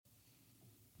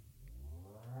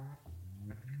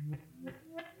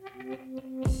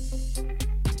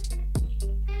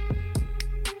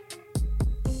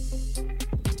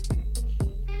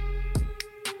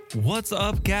What's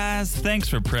up, guys? Thanks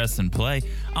for pressing play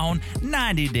on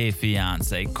 90 Day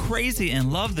Fiance, Crazy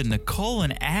in Love, the Nicole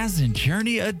and Azan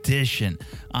Journey Edition.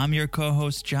 I'm your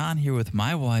co-host, John, here with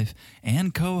my wife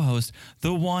and co-host,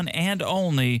 the one and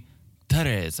only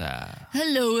Teresa.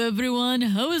 Hello, everyone.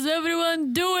 How is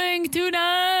everyone doing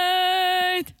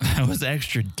tonight? That was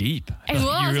extra deep. It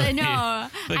was, really, I know.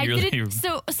 I really, didn't.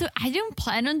 So I didn't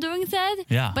plan on doing that.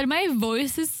 Yeah. But my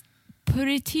voice is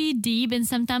pretty deep, and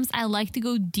sometimes I like to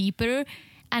go deeper.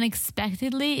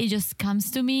 Unexpectedly, it just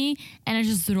comes to me, and I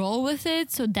just roll with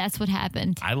it. So that's what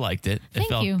happened. I liked it. It Thank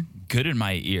felt you. good in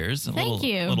my ears. Thank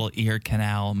you. Little ear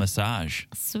canal massage.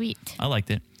 Sweet. I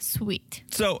liked it. Sweet.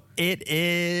 So it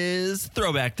is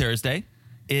Throwback Thursday.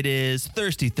 It is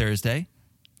Thirsty Thursday.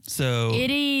 So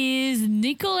It is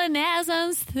Nicole and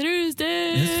Azan's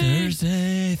Thursday. it's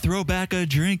Thursday. Throw back a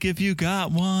drink if you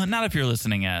got one. Not if you're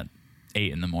listening at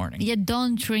 8 in the morning. Yeah,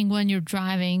 don't drink when you're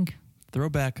driving. Throw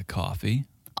back a coffee.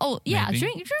 Oh, yeah, maybe.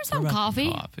 drink some Throw back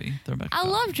coffee. Throw back I coffee.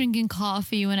 love drinking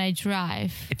coffee when I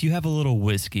drive. If you have a little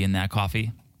whiskey in that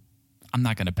coffee, I'm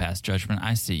not going to pass judgment.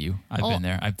 I see you. I've been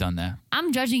there. I've done that.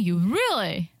 I'm judging you.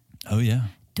 Really? Oh, yeah.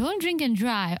 Don't drink and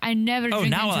drive. I never Oh, drink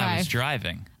not and while drive. I was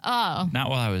driving. Oh. Not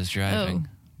while I was driving.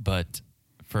 Oh. But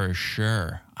for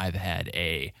sure, I've had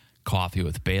a coffee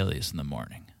with Baileys in the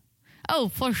morning. Oh,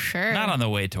 for sure. Not on the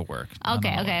way to work.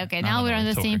 Okay. Now we're on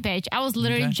the same page. I was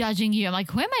literally Okay. judging you. I'm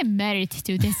like, who am I married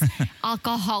to? This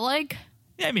alcoholic?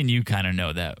 Yeah, I mean, you kind of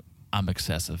know that I'm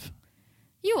excessive.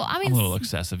 I I'm a little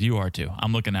excessive. You are too.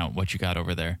 I'm looking at what you got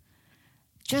over there.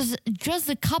 just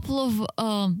a couple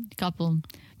of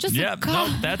Just Yeah, a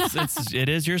couple. it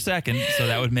is your second, so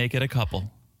that would make it a couple.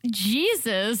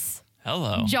 Jesus,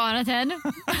 Hello. Jonathan.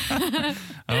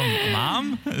 Oh,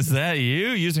 Mom? Is that you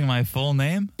using my full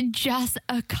name? Just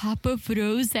a cup of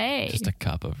rosé. Just a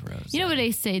cup of rose. You know what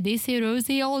they say? They say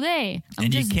rosé all day. I'm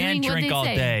And you just can't doing what drink they all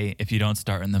say. day if you don't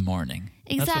start in the morning.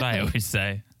 That's what I Exactly. always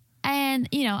say. And,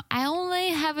 I only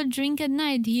have a drink at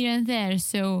night here and there.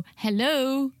 So,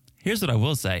 hello. Here's what I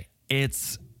will say.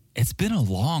 It's been a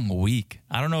long week.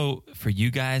 I don't know for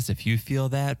you guys if you feel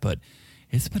that, but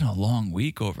it's been a long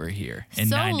week over here in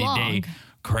So 90 long. Day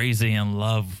Crazy in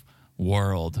Love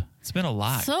world. It's been a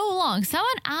lot. So long. Someone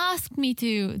asked me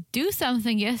to do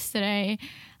something yesterday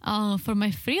for my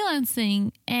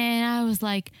freelancing. And I was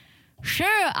like,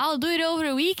 sure, I'll do it over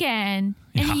the weekend.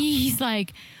 And Yeah. he's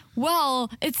like, well,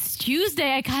 it's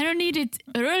Tuesday. I kind of need it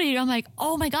earlier. I'm like,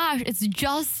 oh my gosh, it's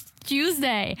just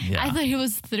Tuesday. Yeah. I thought it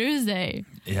was Thursday.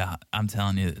 Yeah, I'm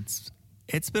telling you,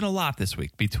 it's been a lot this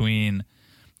week between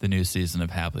the new season of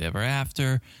Happily Ever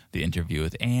After, the interview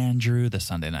with Andrew, the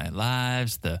Sunday Night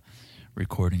Lives, the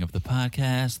recording of the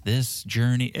podcast, this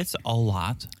journey. It's a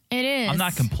lot. It is. I'm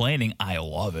not complaining. I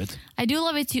love it. I do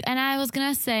love it too. And I was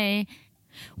going to say,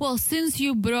 well, since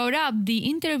you brought up the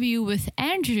interview with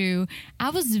Andrew, I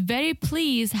was very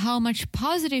pleased how much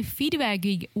positive feedback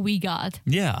we got.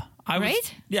 Yeah. I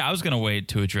was going to wait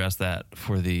to address that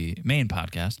for the main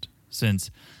podcast,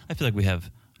 since I feel like we have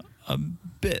a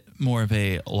bit more of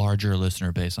a larger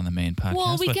listener base on the main podcast.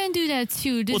 Well, we but can do that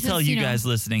too. we'll tell you guys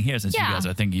listening here, since Yeah.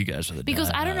 I think you guys are the Because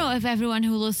I don't know if everyone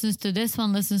who listens to this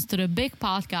one listens to the big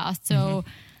podcast. So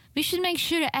we should make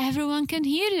sure that everyone can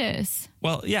hear this.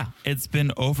 Well, yeah, it's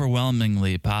been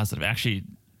overwhelmingly positive. Actually,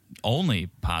 only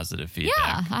positive feedback.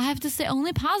 Yeah, I have to say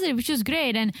only positive, which is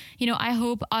great. And, I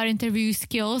hope our interview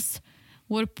skills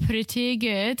were pretty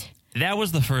good. That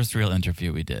was the first real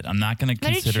interview we did. I'm not going to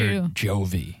Very consider true.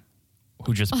 Jovi,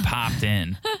 who just popped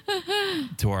in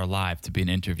to our live to be an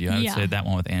interview. I would Yeah. say that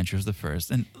one with Andrew is the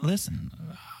first. And listen,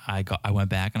 I went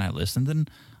back and I listened, and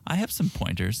I have some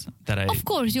pointers that Of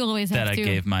course, you always have I to.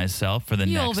 gave myself for the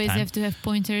You next always time. have to have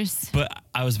pointers. But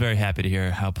I was very happy to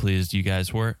hear how pleased you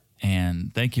guys were.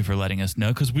 And thank you for letting us know,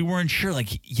 because we weren't sure.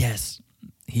 Like, yes,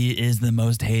 he is the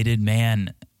most hated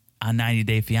man on 90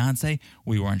 Day Fiance.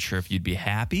 We weren't sure if you'd be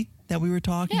happy that we were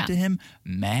talking Yeah. to him,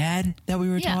 mad that we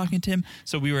were Yeah. talking to him.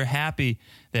 So we were happy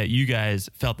that you guys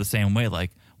felt the same way.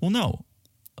 Like, well, no,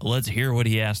 let's hear what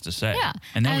he has to say. Yeah.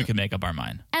 And then we And- can make up our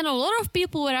mind. And a lot of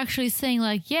people were actually saying,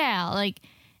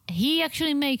 he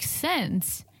actually makes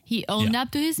sense. He owned Yeah.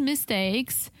 up to his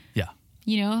mistakes. Yeah.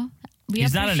 We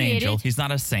He's not an appreciate angel. it. He's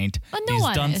not a saint. But no He's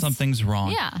one done is. some things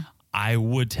wrong. Yeah. I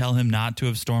would tell him not to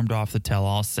have stormed off the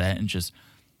tell-all set and just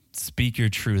speak your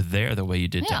truth there the way you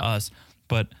did to Yeah. us.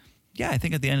 But yeah, I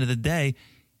think at the end of the day,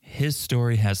 his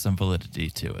story has some validity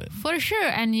to it. For sure.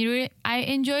 And I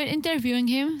enjoyed interviewing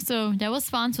him. So that was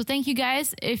fun. So thank you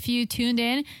guys if you tuned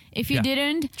in. If you Yeah.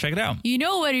 didn't, Check it out. you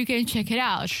know where you can check it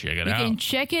out. Check it you out. can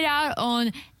check it out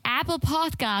on Apple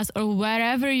Podcasts or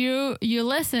wherever you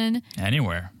listen.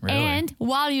 Anywhere, really. And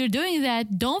while you're doing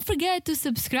that, don't forget to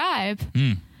subscribe.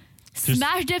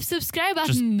 Smash that subscribe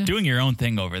button. Just doing your own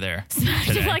thing over there. Smash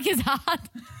it like it's hot.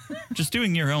 Just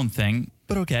doing your own thing.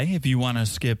 But okay, if you want to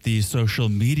skip the social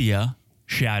media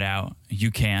shout out, you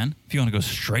can. If you want to go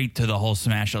straight to the whole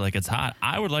smash it like it's hot,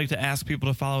 I would like to ask people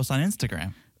to follow us on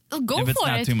Instagram. Go if for it's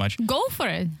not it. too much. Go for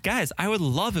it. Guys, I would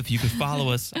love if you could follow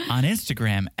us on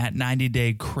Instagram at 90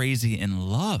 Day Crazy in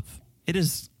Love.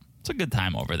 It's a good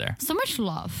time over there. So much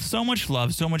love. So much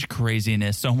love, so much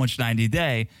craziness, so much 90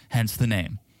 Day, hence the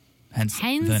name. Hence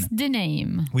the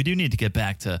name. We do need to get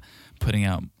back to putting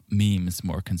out memes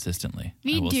more consistently.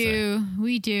 We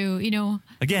do. You know.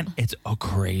 Again, it's a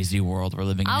crazy world we're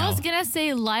living in now. I was going to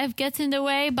say life gets in the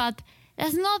way, but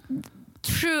that's not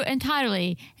true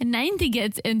entirely. 90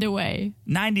 gets in the way.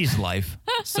 90's life,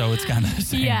 so it's kind of the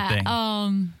same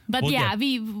thing. But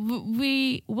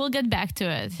we will get back to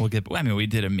it. We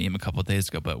did a meme a couple of days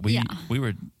ago, but we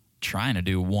were trying to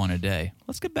do one a day.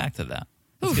 Let's get back to that.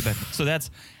 So that's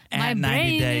at 90 My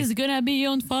Day. brain is gonna be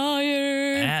on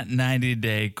fire. At 90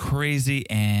 Day Crazy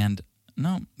in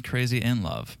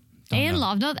Love.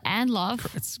 Love, not and love.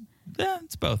 It's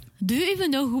both. Do you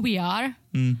even know who we are?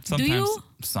 Sometimes, Do you?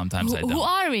 Sometimes I don't. Who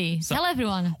are we? Tell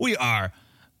everyone. We are.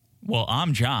 Well,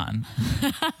 I'm John.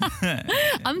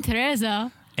 I'm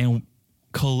Teresa. And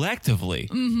collectively,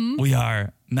 we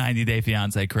are 90 Day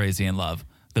Fiancé Crazy in Love,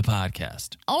 the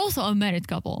podcast. Also a married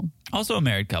couple.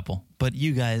 But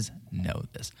you guys know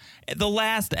this. The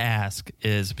last ask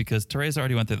is, because Teresa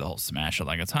already went through the whole smash it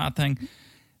like it's hot thing.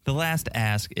 The last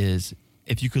ask is,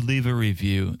 if you could leave a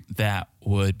review, that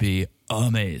would be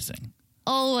amazing.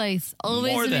 Always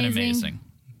More than amazing.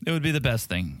 It would be the best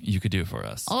thing you could do for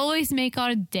us. Always make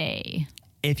our day.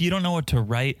 If you don't know what to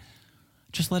write,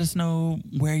 just let us know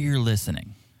where you're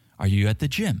listening. Are you at the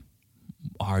gym?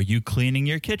 Are you cleaning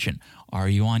your kitchen? Are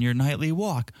you on your nightly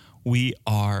walk? We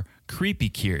are creepy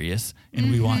curious, and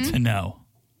we want to know.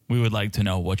 We would like to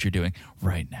know what you're doing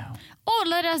right now. Or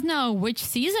let us know which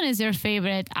season is your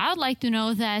favorite. I would like to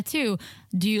know that too.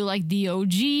 Do you like the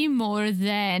OG more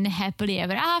than Happily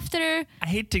Ever After? I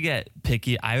hate to get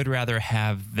picky. I would rather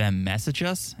have them message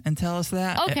us and tell us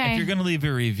that. Okay. If you're going to leave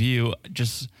a review,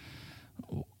 just,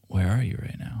 where are you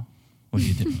right now? What are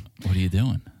you doing? What are you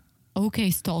doing?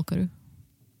 Okay, stalker.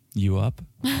 You up?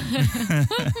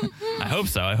 I hope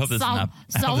so. I hope this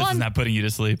is not putting you to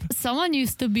sleep. Someone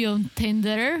used to be on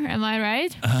Tinder. Am I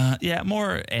right? Yeah,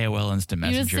 more AOL Instant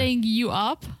Messenger. You're saying you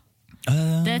up?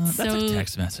 That's a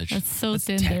text message. That's so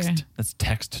Tinder. That's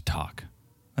text talk.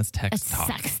 That's text talk.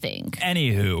 Sexting.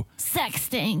 Anywho,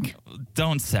 Sexting.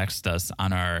 Don't sext us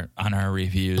on our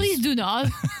reviews. Please do not.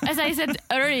 As I said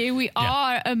earlier, we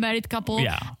are a married couple.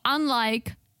 Yeah.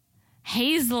 Unlike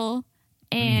Hazel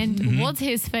and what's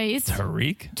his face?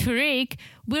 Tariq.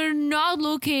 We're not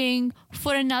looking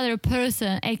for another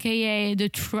person, aka the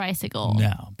tricycle.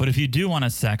 No. But if you do want to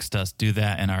sext us, do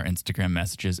that in our Instagram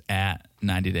messages at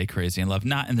 90 Day Crazy in Love,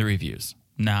 not in the reviews.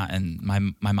 Not in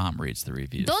my mom reads the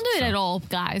reviews. Don't do it at all,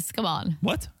 guys. Come on.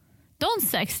 What? Don't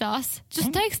sext us.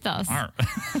 Just text us.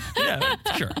 Yeah,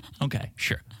 sure. Okay,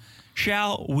 sure.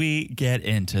 Shall we get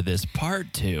into this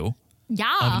part 2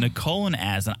 of Nicole and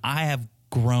Azan? I have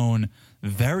grown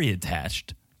very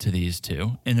attached to these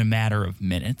two in a matter of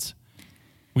minutes.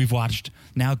 We've watched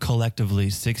now collectively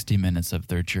 60 minutes of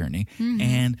their journey,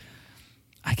 and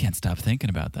I can't stop thinking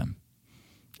about them.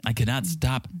 I cannot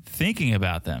stop thinking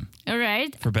about them. All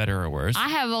right. For better or worse. I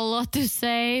have a lot to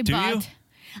say,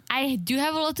 I do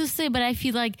have a lot to say, but I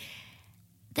feel like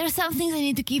there's some things I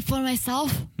need to keep for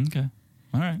myself. Okay.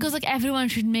 All right. Because everyone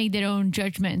should make their own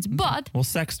judgments. Okay. But well,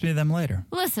 sext me them later.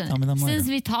 Listen, tell me them later. Since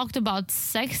we talked about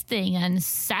sexting and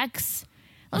sex,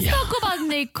 let's talk about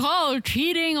Nicole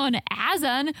cheating on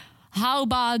Azan. How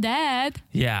about that?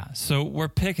 Yeah. So we're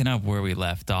picking up where we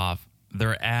left off.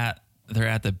 They're at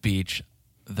the beach.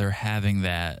 They're having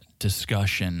that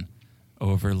discussion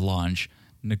over lunch.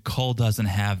 Nicole doesn't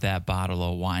have that bottle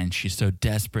of wine. She so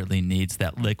desperately needs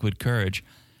that liquid courage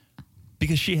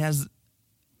because she has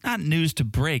not news to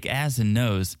break, Azan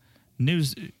knows,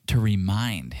 news to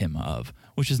remind him of,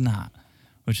 which is not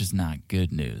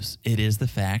good news. It is the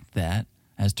fact that,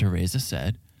 as Teresa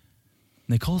said,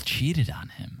 Nicole cheated on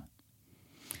him.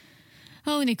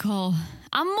 Oh, Nicole.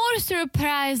 I am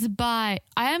surprised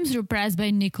by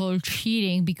Nicole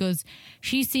cheating because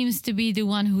she seems to be the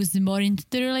one who's more into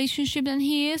the relationship than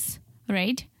he is,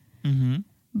 right? Mm-hmm.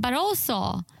 But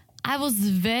also, I was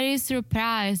very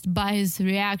surprised by his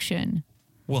reaction,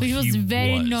 which was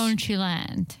very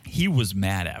nonchalant. He was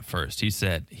mad at first. He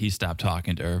said he stopped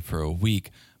talking to her for a week,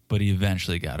 but he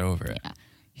eventually got over it. Yeah.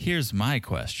 Here's my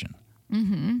question.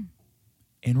 And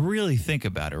really think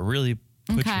about it. Really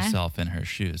put yourself in her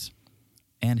shoes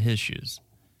and his shoes.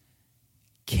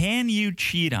 Can you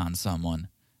cheat on someone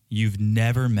you've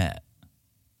never met?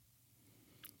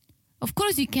 Of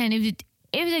course you can. If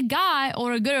the guy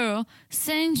or a girl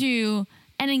sends you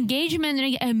an engagement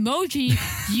ring emoji,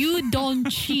 you don't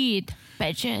cheat,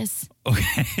 bitches.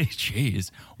 Okay,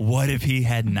 jeez. What if he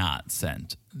had not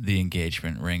sent the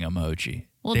engagement ring emoji?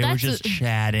 Well, they were just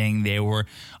chatting. They were,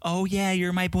 oh, yeah,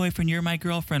 you're my boyfriend. You're my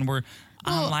girlfriend. We're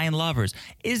online lovers.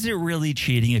 Is it really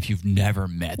cheating if you've never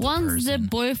met the person? Once the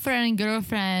boyfriend and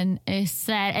girlfriend is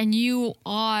set and you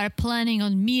are planning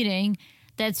on meeting,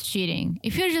 that's cheating.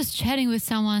 If you're just chatting with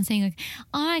someone saying like,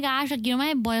 oh my gosh, like you're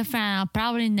my boyfriend, I'll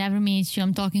probably never meet you.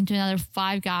 I'm talking to another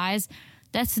 5 guys.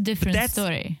 That's a different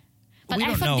story. But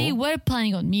I thought they were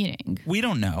planning on meeting. We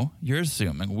don't know. You're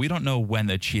assuming. We don't know when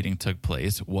the cheating took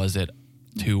place. Was it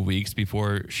 2 weeks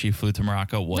before she flew to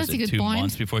Morocco? Was it 2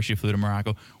 months before she flew to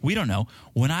Morocco? We don't know.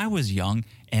 When I was young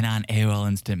and on AOL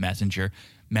Instant Messenger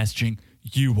messaging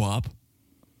you up,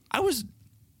 I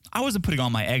wasn't putting all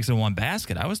my eggs in one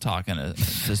basket. I was talking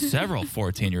to several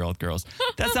 14-year-old girls.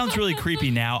 That sounds really creepy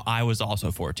now. I was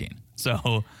also 14.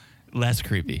 So less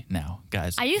creepy now,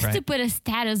 guys. I used to put a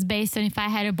status based on if I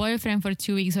had a boyfriend for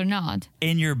 2 weeks or not.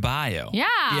 In your bio. Yeah.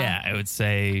 Yeah, I would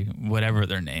say whatever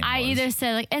their name was. I either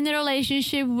said like in a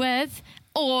relationship with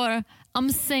or I'm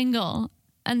single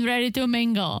and ready to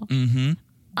mingle. Mm-hmm.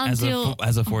 As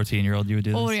a 14-year-old, you would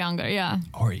do this? Or younger, yeah.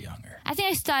 Or younger. I think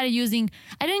I started using,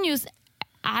 I didn't use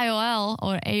IOL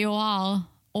or AOL,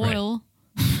 oil.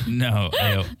 Right. No,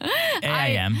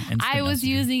 AIM. I was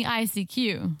using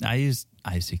ICQ. I used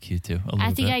ICQ too.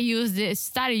 I think I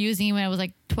started using it when I was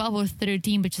like 12 or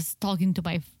 13, but just talking to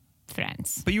my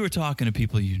friends. But you were talking to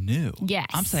people you knew. Yes.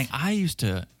 I'm saying I used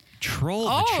to troll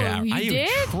the chat. I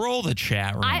would troll the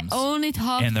chat rooms. I only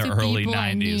talked in the to early people 90s.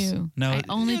 I knew. No, I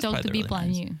only talked to people I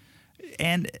knew.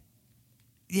 And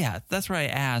yeah, that's where I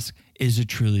ask, is it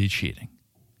truly cheating?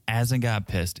 Azan got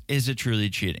pissed. Is it truly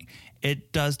cheating?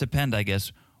 It does depend, I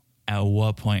guess, at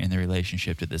what point in the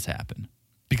relationship did this happen?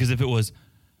 Because if it was,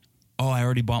 oh, I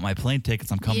already bought my plane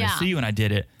tickets, I'm coming to see you, and I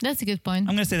did it. That's a good point.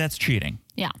 I'm going to say that's cheating.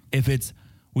 Yeah. If it's,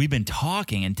 we've been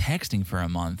talking and texting for a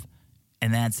month,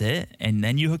 and that's it, and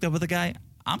then you hooked up with a guy,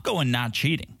 I'm going not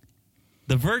cheating.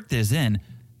 The verdict is in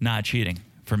not cheating.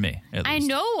 For me, at least. I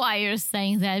know why you're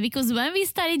saying that, because when we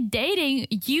started dating,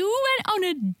 you went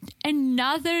on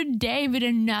another date with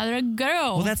another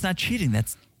girl. Well, that's not cheating.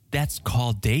 That's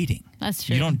called dating. That's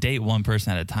true. You don't date one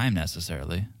person at a time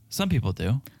necessarily. Some people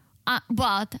do.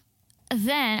 But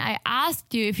then I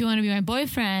asked you if you want to be my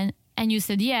boyfriend, and you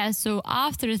said yes. So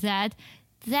after that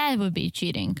would be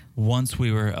cheating. Once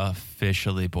we were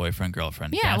officially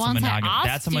boyfriend-girlfriend. Yeah,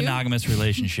 that's a monogamous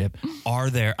relationship.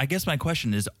 I guess my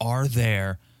question is, are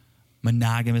there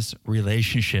monogamous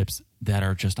relationships that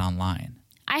are just online?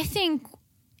 I think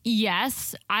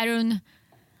yes. I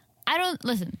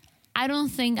don't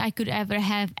think I could ever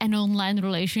have an online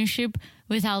relationship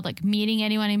without like meeting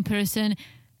anyone in person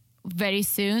very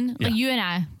soon. Yeah. Like you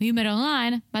and we met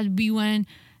online, but we went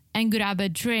and grab a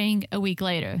drink a week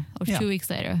later or 2 weeks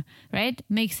later, right?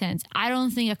 Makes sense. I don't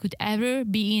think I could ever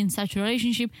be in such a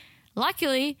relationship.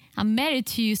 Luckily, I'm married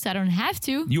to you, so I don't have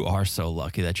to. You are so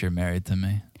lucky that you're married to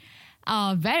me.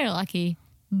 Very lucky.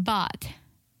 But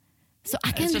so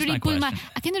I can't really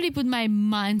put my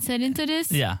mindset into this.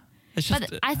 Yeah.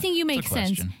 But I think you make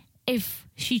sense. If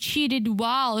she cheated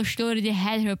while she already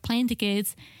had her plane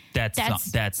tickets, that's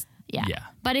yeah.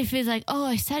 But if it's like, oh,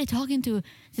 I started talking to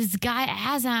this guy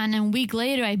Azan, and a week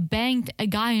later I banged a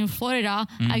guy in Florida,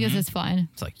 I guess it's fine.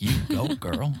 It's like, you go,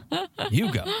 girl.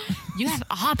 You go. You have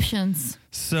options.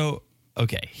 So,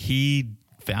 okay, he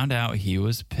found out he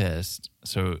was pissed,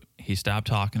 so he stopped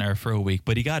talking to her for a week,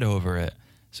 but he got over it,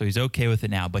 so he's okay with it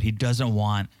now, but he doesn't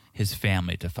want his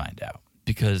family to find out,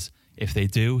 because if they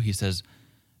do, he says,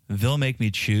 they'll make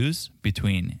me choose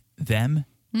between them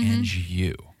and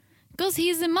you. Because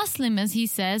he's a Muslim, as he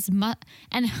says.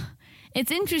 And it's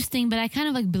interesting, but I kind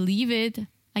of like believe it,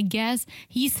 I guess.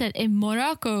 He said, in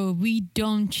Morocco, we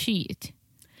don't cheat.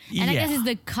 And I guess it's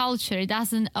the culture. It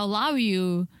doesn't allow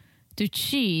you to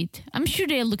cheat. I'm sure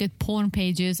they look at porn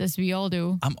pages, as we all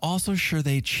do. I'm also sure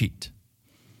they cheat.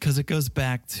 Because it goes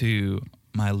back to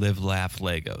my live, laugh,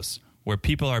 Legos, where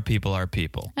people are people are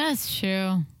people. That's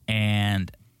true.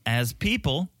 And as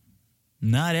people,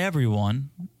 not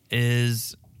everyone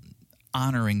is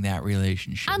honoring that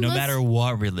relationship, no matter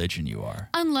what religion you are.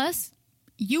 Unless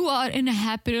you are in a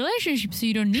happy relationship, so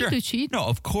you don't need to cheat. No,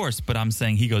 of course, but I'm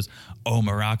saying he goes, oh,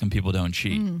 Moroccan people don't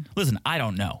cheat. Listen, I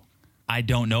don't know.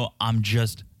 I'm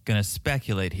just going to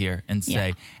speculate here and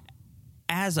say,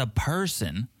 as a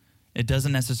person, it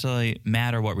doesn't necessarily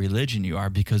matter what religion you are,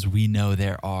 because we know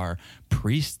there are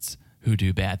priests who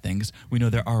do bad things. We know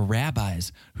there are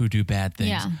rabbis who do bad things.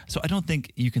 Yeah. So I don't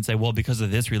think you can say, well, because of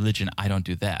this religion, I don't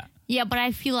do that. Yeah, but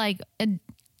I feel like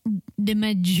the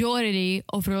majority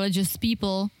of religious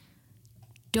people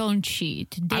don't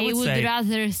cheat. They would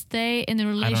rather stay in a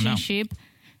relationship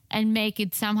and make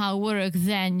it somehow work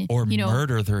than, or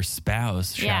murder their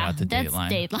spouse. Shout out to that's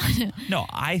Dateline. No,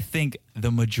 I think the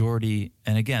majority,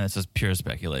 and again, this is pure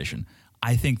speculation,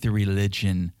 I think the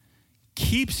religion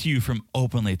keeps you from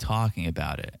openly talking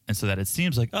about it. And so that it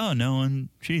seems like, oh, no one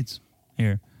cheats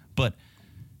here. But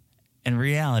in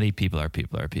reality, people are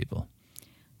people.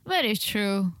 Very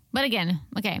true. But again,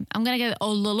 okay, I'm going to get a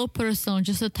little personal,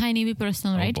 just a tiny bit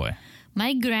personal, right? Oh, boy.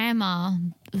 My grandma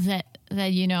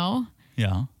that you know,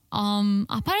 Yeah.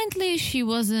 apparently she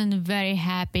wasn't very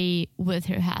happy with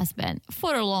her husband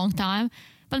for a long time.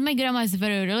 But my grandma is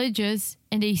very religious,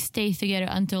 and they stayed together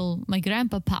until my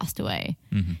grandpa passed away.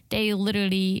 Mm-hmm. They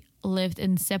literally lived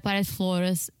in separate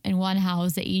floors in one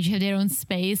house. They each had their own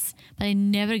space, but they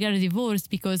never got a divorce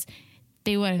because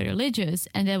they were religious,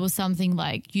 and that was something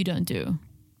like you don't do.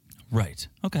 Right.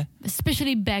 Okay.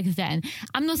 Especially back then.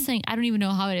 I'm not saying I don't even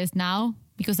know how it is now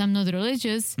because I'm not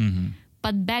religious,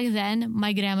 but back then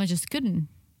my grandma just couldn't,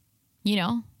 you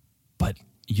know? But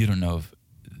you don't know if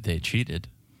they cheated.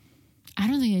 I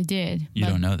don't think I did. You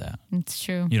don't know that. It's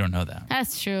true. You don't know that.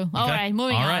 That's true. Okay? All right,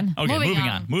 moving on. Okay,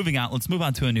 moving on. Let's move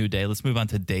on to a new day. Let's move on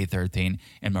to day 13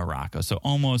 in Morocco. So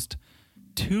almost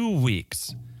 2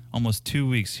 weeks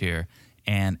here,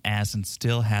 and Azan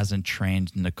still hasn't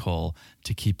trained Nicole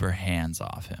to keep her hands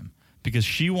off him because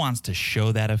she wants to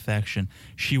show that affection.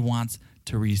 She wants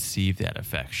to receive that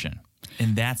affection,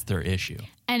 and that's their issue.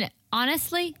 And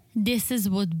honestly, this is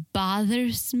what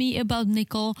bothers me about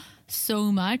Nicole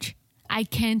so much. I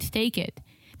can't take it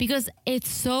because it's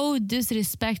so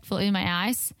disrespectful in my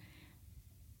eyes.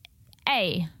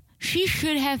 She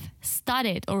should have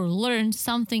studied or learned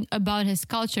something about his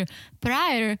culture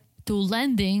prior to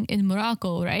landing in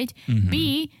Morocco, right? Mm-hmm.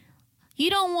 B, you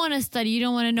don't want to study, you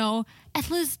don't want to know,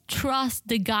 at least trust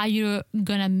the guy you're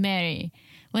gonna marry.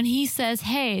 When he says,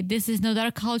 hey, this is not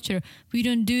our culture, we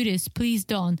don't do this, please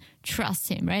don't, trust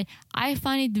him, right? I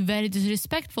find it very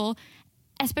disrespectful,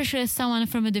 especially as someone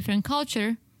from a different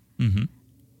culture.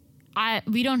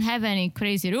 Mm-hmm. We don't have any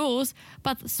crazy rules,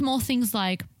 but small things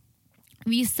like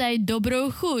we say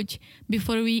dobrou chuť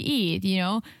before we eat, you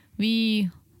know? We,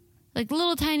 like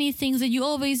little tiny things that you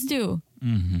always do.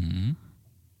 Mm-hmm.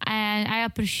 And I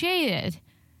appreciate it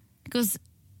because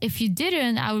if you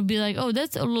didn't, I would be like, oh,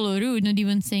 that's a little rude, not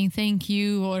even saying thank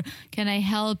you or can I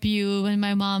help you when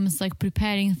my mom's like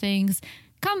preparing things.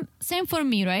 Same for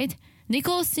me, right?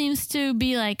 Nicole seems to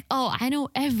be like, oh, I know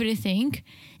everything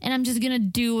and I'm just going to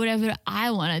do whatever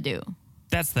I want to do.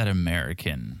 That's that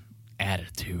American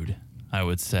attitude, I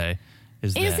would say.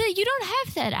 Is that you don't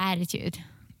have that attitude?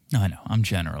 No, I know. I'm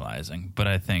generalizing, but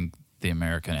I think the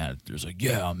American attitude is like,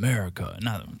 yeah, America.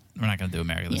 We're not going to do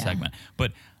America this segment,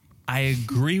 but I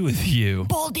agree with you.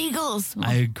 Bald eagles.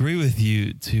 I agree with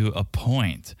you to a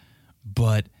point,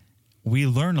 but we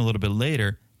learn a little bit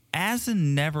later,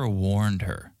 Azan never warned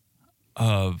her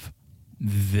of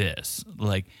this.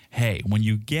 Like, hey, when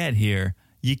you get here,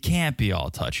 you can't be all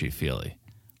touchy-feely.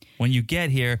 When you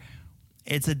get here,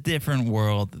 it's a different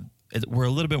world. We're a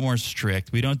little bit more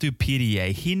strict. We don't do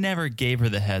PDA. He never gave her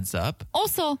the heads up.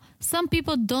 Also, some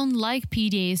people don't like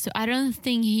PDA, so I don't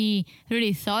think he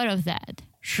really thought of that.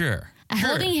 Sure.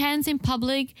 Holding hands in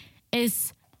public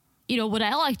is, what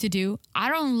I like to do. I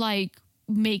don't like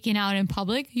making out in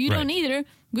public. You don't either.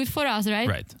 Good for us, right?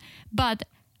 Right. But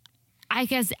I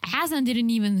guess Azan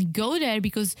didn't even go there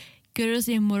because girls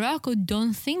in Morocco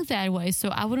don't think that way. So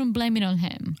I wouldn't blame it on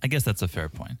him. I guess that's a fair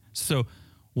point. So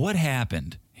what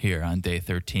happened here on day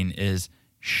 13 is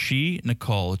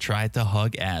Nicole, tried to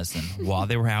hug Azan while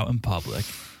they were out in public,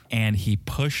 and he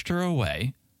pushed her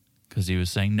away because he was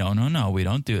saying, no, we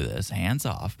don't do this, hands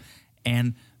off.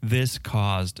 And this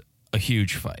caused a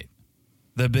huge fight,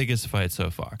 the biggest fight so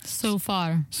far.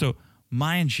 So,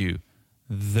 mind you,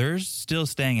 they're still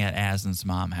staying at Azan's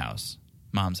mom's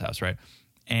house, right?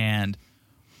 And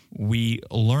we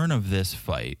learn of this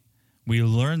fight. We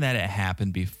learn that it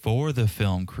happened before the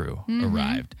film crew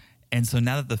arrived. And so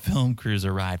now that the film crews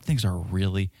arrived, things are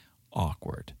really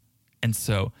awkward. And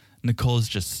so Nicole's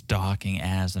just stalking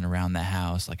Azan around the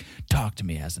house, like, talk to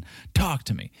me, Azan, talk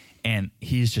to me. And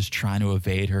he's just trying to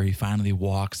evade her. He finally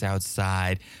walks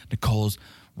outside. Nicole's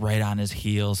right on his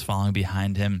heels, following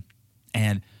behind him.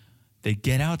 And they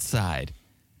get outside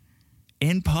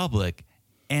in public,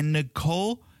 And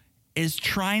Nicole is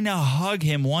trying to hug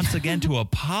him once again to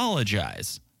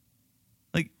apologize.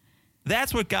 Like,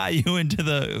 that's what got you into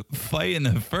the fight in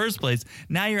the first place.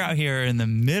 Now you're out here in the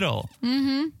middle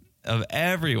of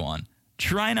everyone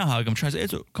trying to hug him, trying to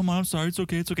say, come on, I'm sorry, it's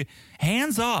okay.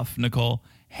 Hands off, Nicole.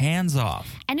 Hands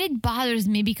off. And it bothers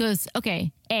me because,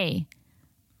 okay, A,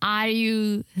 are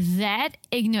you that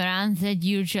ignorant that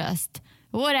you just,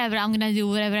 whatever, I'm going to do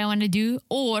whatever I want to do?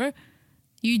 Or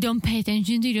you don't pay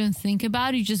attention to, you don't think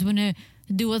about it, you just want to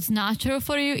do what's natural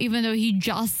for you, even though he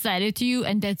just said it to you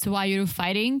and that's why you're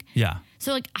fighting? Yeah.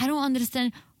 So, like, I don't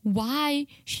understand why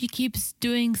she keeps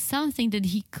doing something that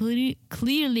he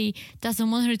clearly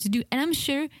doesn't want her to do. And I'm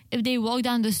sure if they walk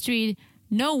down the street,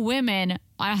 no women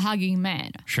are hugging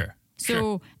men. Sure.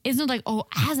 So it's not like, oh,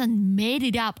 Azan made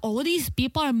it up. All these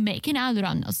people are making out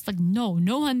around us. Like, no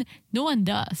one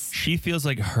does. She feels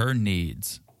like her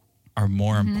needs are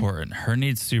more important. Her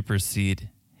needs supersede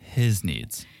his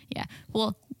needs. Yeah.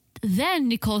 Well, then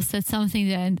Nicole said something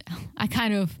that I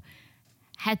kind of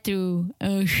had to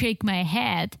shake my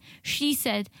head. She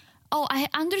said, oh, I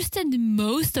understand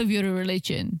most of your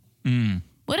religion.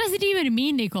 What does it even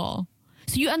mean, Nicole?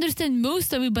 So you understand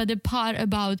most of it, but the part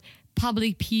about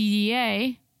public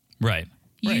PDA, right?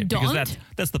 You don't? Because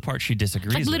that's the part she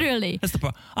disagrees with. Literally. That's the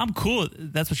part. I'm cool.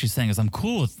 That's what she's saying is I'm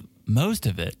cool with most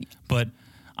of it, but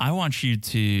I want you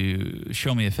to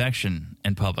show me affection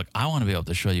in public. I want to be able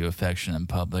to show you affection in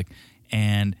public,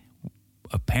 and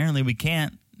apparently we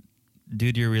can't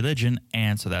due to your religion,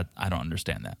 and so that I don't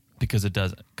understand that because it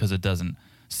doesn't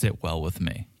sit well with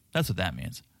me. That's what that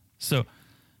means. So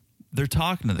they're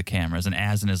talking to the cameras, and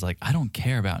Azan is like, I don't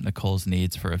care about Nicole's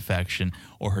needs for affection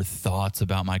or her thoughts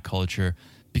about my culture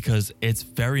because it's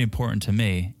very important to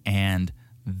me, and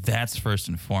that's first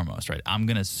and foremost, right? I'm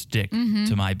going to stick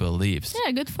to my beliefs.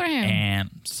 Yeah, good for him. And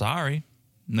sorry,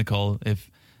 Nicole, if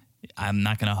I'm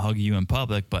not going to hug you in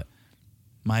public, but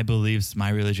my beliefs, my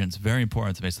religion is very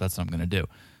important to me, so that's what I'm going to do.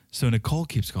 So Nicole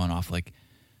keeps going off like,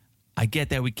 I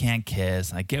get that we can't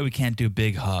kiss, I get we can't do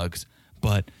big hugs,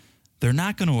 but they're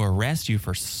not going to arrest you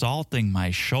for salting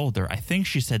my shoulder. I think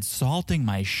she said salting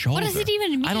my shoulder. What does it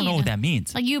even mean? I don't know what that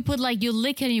means. Like you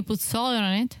lick it and you put salt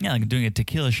on it. Yeah, like doing a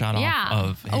tequila shot off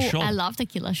of his shoulder. I love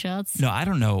tequila shots. No, I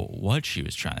don't know what she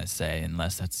was trying to say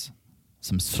unless that's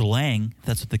some slang.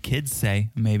 That's what the kids say.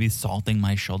 Maybe salting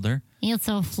my shoulder. It's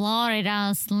a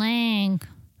Florida slang.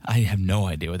 I have no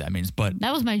idea what that means, but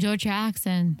that was my Georgia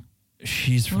accent.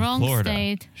 She's from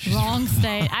Florida. Wrong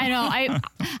state. I know.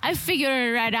 I figured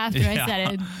it right after I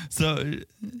said it. So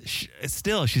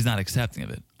still, she's not accepting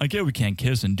of it. I get we can't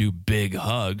kiss and do big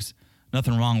hugs.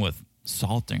 Nothing wrong with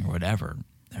salting or whatever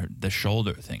the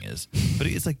shoulder thing is. But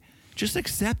it's like, just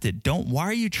accept it. Why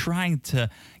are you trying to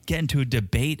get into a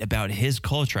debate about his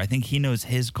culture? I think he knows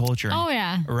his culture. Oh,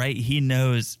 yeah. Right? He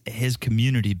knows his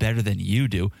community better than you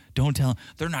do. Don't tell him,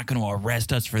 they're not going to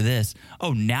arrest us for this.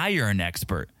 Oh, now you're an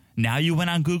expert. Now you went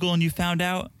on Google and you found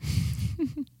out?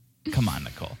 Come on,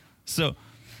 Nicole. So,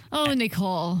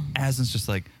 Nicole. Azan's just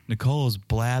like, Nicole is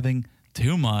blabbing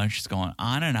too much. She's going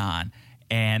on.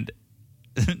 And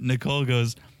Nicole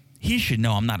goes, he should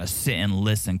know I'm not a sit and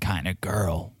listen kind of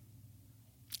girl.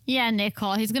 Yeah,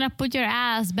 Nicole. He's going to put your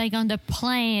ass back on the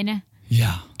plane.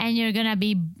 Yeah. And you're going to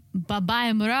be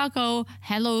bye-bye Morocco,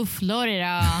 hello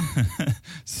Florida.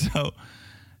 So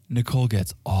Nicole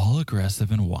gets all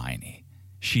aggressive and whiny.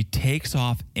 She takes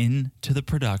off into the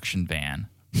production van,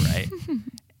 right?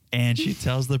 And she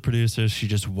tells the producers she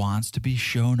just wants to be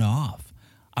shown off.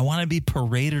 I want to be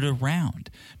paraded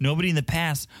around. Nobody in the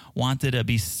past wanted to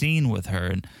be seen with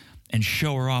her and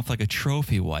show her off like a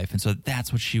trophy wife. And so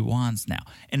that's what she wants now.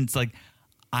 And it's like,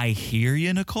 I hear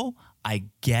you, Nicole. I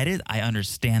get it. I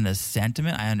understand the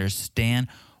sentiment. I understand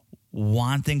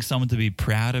wanting someone to be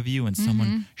proud of you and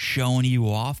someone showing you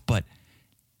off. But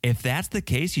if that's the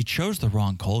case, you chose the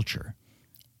wrong culture.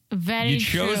 Very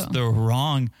true. You chose the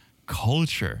wrong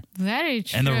culture. Very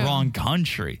true. And the wrong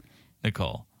country,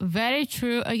 Nicole. Very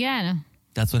true again.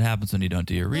 That's what happens when you don't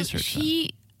do your research.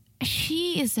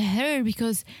 She is hurt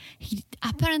because he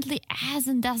apparently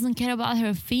doesn't care about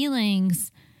her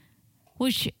feelings,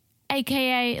 which,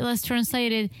 aka, let's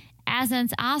translate it,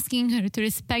 Azan's asking her to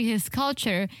respect his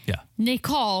culture. Yeah.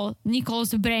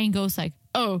 Nicole's brain goes like,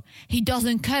 oh, he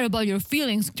doesn't care about your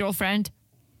feelings, girlfriend.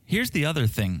 Here's the other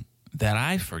thing that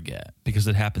I forget because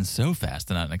it happened so fast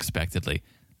and unexpectedly.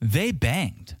 They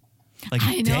banged. Like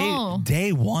I know.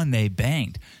 Day one, they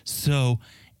banged. So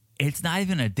it's not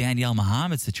even a Danielle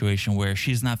Muhammad situation where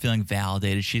she's not feeling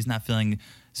validated. She's not feeling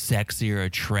sexy or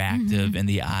attractive in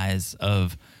the eyes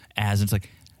of Azan. It's like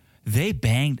they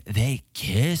banged, they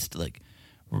kissed like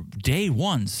day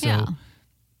one. So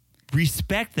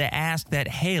respect the ask that,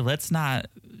 hey, let's not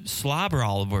slobber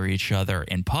all over each other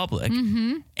in public,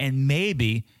 and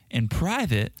maybe in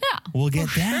private, we'll get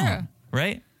down, sure.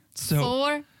 right? So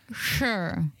For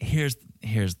sure. here's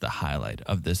the highlight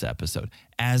of this episode.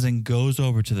 Azan goes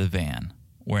over to the van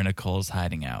where Nicole's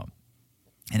hiding out,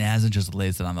 and Azan just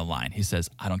lays it on the line. He says,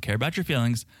 I don't care about your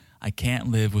feelings. I can't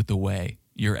live with the way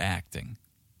you're acting.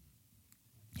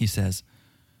 He says,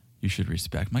 you should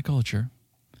respect my culture.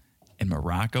 In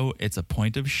Morocco, it's a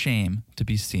point of shame to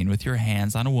be seen with your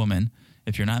hands on a woman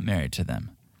if you're not married to them.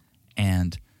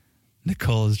 And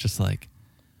Nicole is just like,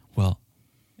 well,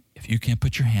 if you can't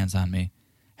put your hands on me,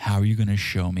 how are you going to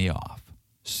show me off?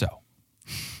 So,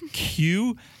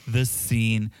 cue the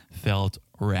scene felt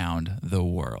round the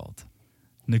world.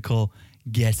 Nicole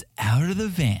gets out of the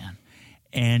van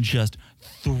and just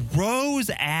throws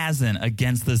Azan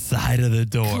against the side of the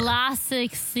door.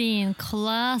 Classic scene.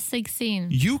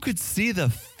 You could see the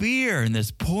fear in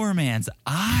this poor man's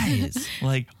eyes.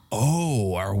 Like,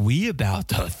 oh, are we about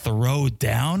to throw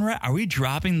down? Are we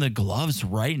dropping the gloves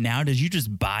right now? Did you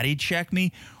just body check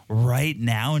me right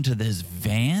now into this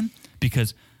van?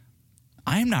 Because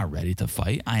I am not ready to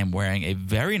fight. I am wearing a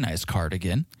very nice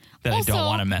cardigan that I don't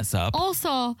want to mess up.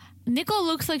 Also, Nicole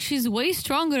looks like she's way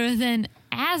stronger than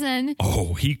Azan.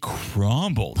 Oh, he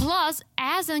crumbled. Plus,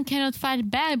 Azan cannot fight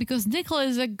back because Nicole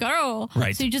is a girl.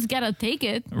 Right. So you just gotta take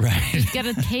it. Right. Just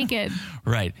gotta take it.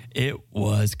 Right. It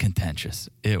was contentious.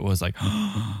 It was like,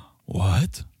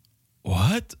 what?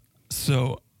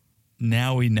 So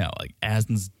now we know, like,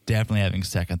 Azan's definitely having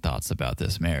second thoughts about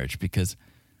this marriage because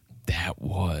that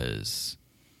was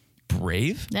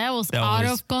brave. That was out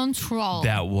of control.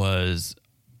 That was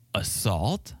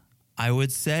assault, I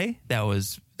would say. That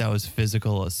was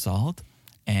physical assault.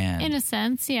 And in a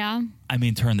sense, yeah. I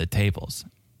mean, turn the tables.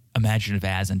 Imagine if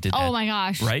Azan did that. Oh my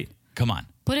gosh. Right? Come on.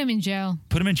 Put him in jail.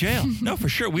 No, for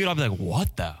sure. We'd all be like,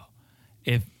 what though?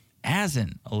 If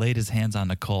Azan laid his hands on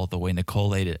Nicole the way Nicole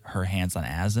laid her hands on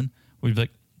Azan, we'd be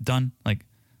like, done. Like,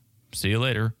 see you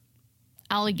later.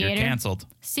 Alligator. You're canceled.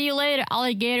 See you later,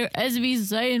 alligator, as we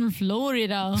say in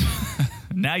Florida.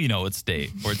 Now you know what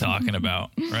state we're talking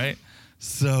about, right?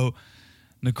 So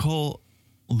Nicole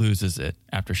loses it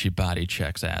after she body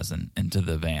checks Azan into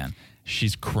the van.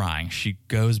 She's crying. She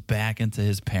goes back into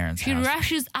his parents' She house.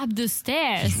 rushes up the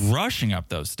stairs. She's rushing up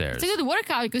those stairs. It's a good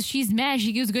workout because she's mad.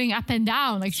 She keeps going up and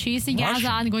down, like chasing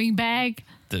Azan, going back.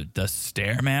 The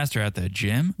Stairmaster at the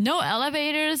gym? No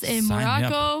elevators in Sign me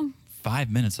up. Morocco.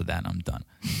 5 minutes of that and I'm done.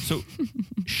 So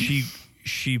she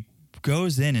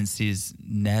goes in and sees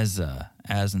Neza,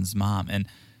 Azan's mom. And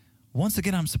once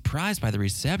again, I'm surprised by the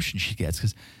reception she gets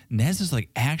because Neza's like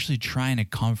actually trying to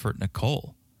comfort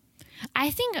Nicole.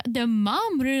 I think the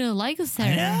mom really likes her.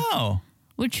 I know.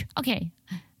 Which, okay.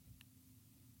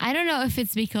 I don't know if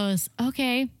it's because,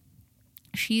 okay,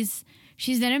 she's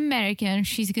an American.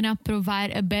 She's going to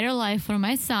provide a better life for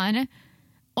my son.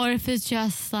 Or if it's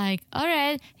just like, all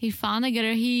right, he found a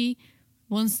girl he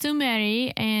wants to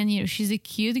marry and, she's a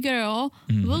cute girl.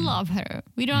 Mm-hmm. We'll love her.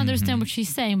 We don't understand what she's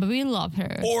saying, but we love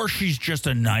her. Or she's just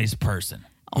a nice person.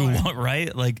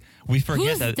 Right? Like, we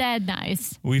forget Who's that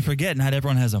nice? We forget not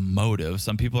everyone has a motive.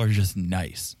 Some people are just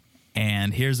nice.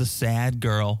 And here's a sad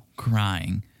girl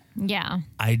crying. Yeah.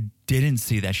 I didn't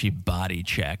see that she body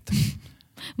checked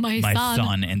my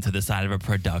son into the side of a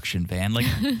production van. Like,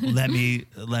 let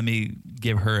me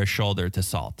give her a shoulder to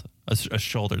salt, a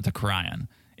shoulder to cry on,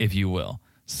 if you will.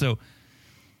 So,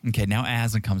 okay, now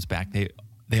Azan comes back.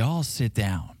 They all sit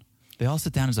down. They all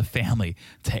sit down as a family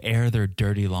to air their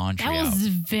dirty laundry out. That was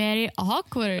very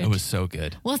awkward. It was so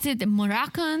good. Was it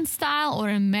Moroccan style or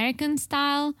American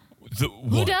style?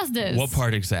 Who does this? What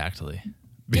part exactly?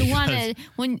 The one that,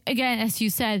 when, again, as you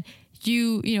said,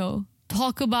 you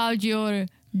talk about your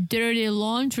dirty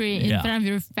laundry in front of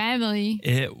your family.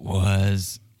 It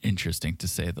was interesting, to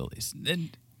say the least.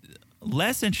 And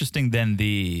less interesting than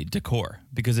the decor.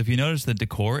 Because if you notice the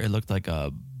decor, it looked like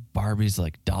a Barbie's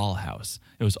like dollhouse.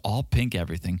 It was all pink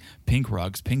everything. Pink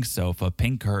rugs, pink sofa,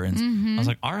 pink curtains. I was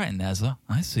like, all right, Neza,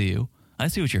 I see you. I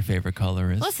see what your favorite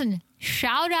color is. Listen,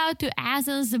 shout out to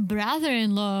Azan's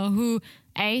brother-in-law who,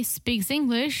 speaks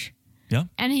English. Yeah.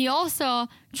 And he also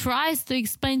tries to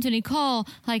explain to Nicole,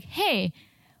 like, hey,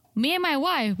 me and my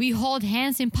wife, we hold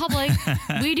hands in public.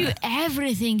 We do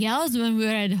everything else when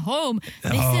we're at home.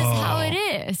 This is how it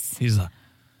is. He's like,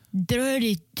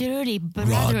 dirty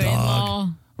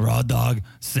brother-in-law. Raw dog,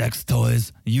 sex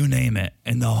toys, you name it.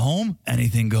 In the home,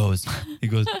 anything goes. He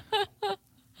goes,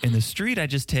 in the street, I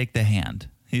just take the hand.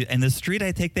 In the street,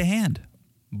 I take the hand.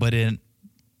 But in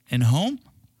home,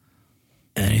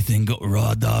 anything go.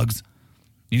 Raw dogs,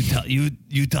 You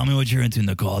tell me what you're into,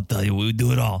 Nicole. I'll tell you. We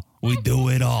do it all. We do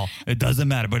it all. It doesn't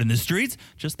matter. But in the streets,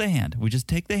 just the hand. We just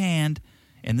take the hand.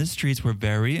 In the streets, we're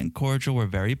very cordial. We're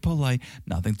very polite.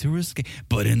 Nothing too risky.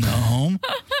 But in the home,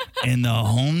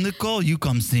 Nicole, you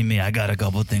come see me. I got a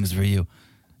couple things for you.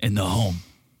 In the home.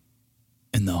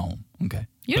 Okay.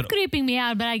 You're creeping me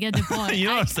out, but I get the point. You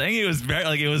know what I'm saying? It was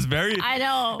very. I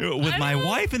know. With my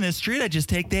wife in the street, I just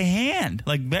take the hand.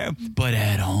 But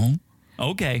at home,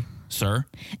 okay, sir.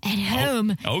 At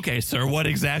home. Okay, sir. What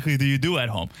exactly do you do at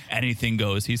home? Anything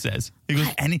goes, he says. He goes,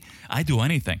 I do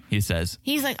anything, he says.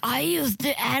 He's like, I use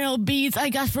the anal beads I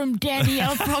got from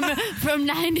Danielle from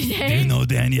 90 Days. Do you know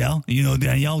Danielle?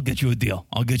 I'll get you a deal.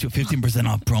 I'll get you 15%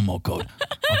 off promo code.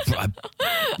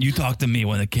 You talk to me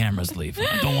when the cameras leave.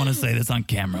 I don't want to say this on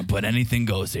camera, but anything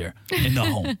goes here. In the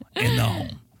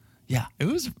home. Yeah, it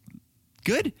was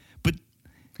good. But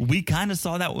we kind of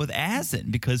saw that with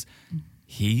Azan because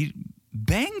he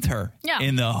banged her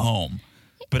in the home.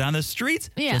 But on the streets,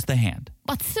 just a hand.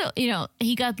 But still,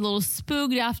 he got a little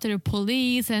spooked after the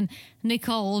police and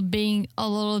Nicole being a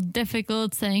little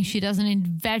difficult, saying she doesn't eat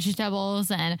vegetables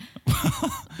and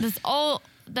that's all,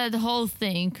 that whole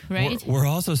thing, right? We're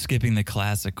also skipping the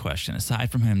classic question.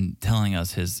 Aside from him telling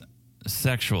us his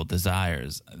sexual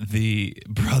desires, the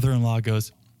brother-in-law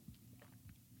goes,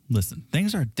 listen,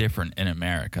 things are different in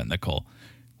America, Nicole.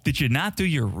 Did you not do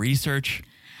your research?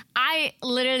 I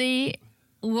literally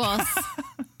was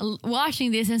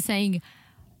watching this and saying,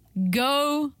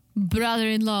 go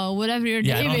brother-in-law, whatever your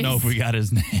name is. Yeah, I don't know if we got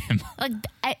his name.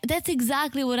 That's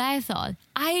exactly what I thought.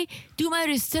 I do my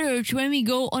research when we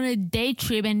go on a day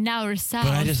trip and now ourselves.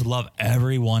 But I just love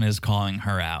everyone is calling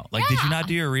her out. Did you not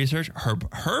do your research?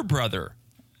 Her brother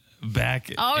back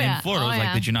in Florida was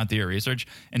like, did you not do your research?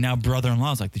 And now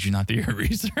brother-in-law is like, did you not do your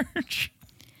research?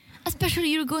 Especially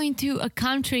you're going to a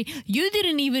country you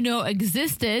didn't even know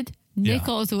existed.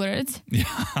 Nicole's words. Yeah.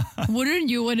 Wouldn't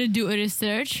you want to do a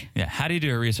research? Yeah. How do you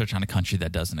do a research on a country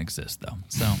that doesn't exist, though?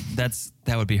 So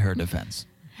that would be her defense.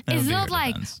 It's not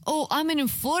like, I'm in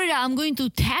Florida, I'm going to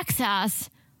Texas.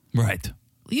 Right.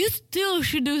 You still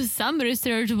should do some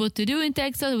research what to do in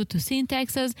Texas, what to see in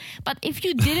Texas. But if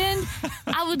you didn't,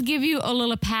 I would give you a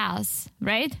little pass,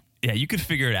 right? Yeah, you could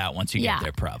figure it out once you get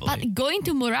there, probably. But going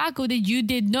to Morocco that you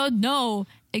did not know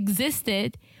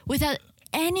existed without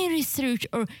any research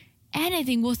or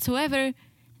anything whatsoever,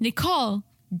 Nicole,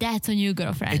 that's on you,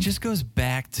 girlfriend. It just goes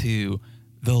back to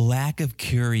the lack of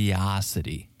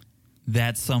curiosity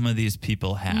that some of these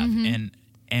people have. Mm-hmm.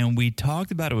 And we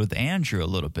talked about it with Andrew a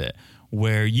little bit,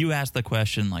 where you asked the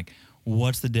question,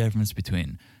 what's the difference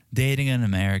between dating an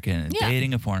American and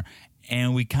dating a foreigner?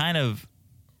 And we kind of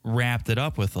wrapped it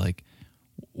up with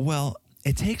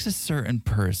it takes a certain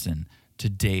person to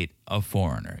date a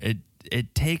foreigner.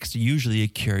 It takes usually a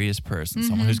curious person,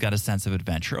 someone who's got a sense of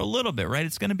adventure a little bit, right?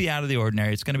 It's going to be out of the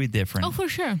ordinary. It's going to be different. Oh, for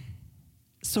sure.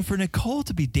 So for Nicole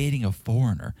to be dating a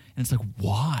foreigner, and it's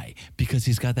why? Because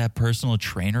he's got that personal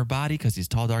trainer body, because he's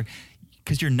tall, dark,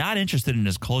 because you're not interested in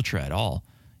his culture at all.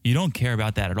 You don't care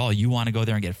about that at all. You want to go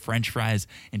there and get French fries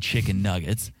and chicken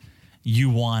nuggets.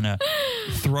 You want to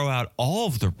throw out all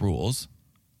of the rules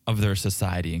of their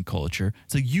society and culture.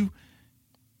 So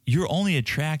you're only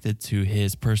attracted to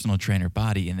his personal trainer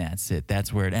body, and that's it.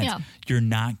 That's where it ends. Yeah. You're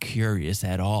not curious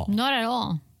at all. Not at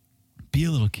all. Be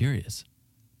a little curious.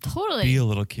 Totally. Be a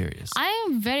little curious. I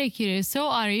am very curious. So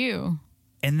are you.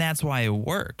 And that's why it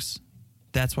works.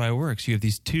 You have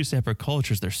these two separate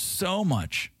cultures. There's so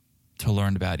much to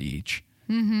learn about each.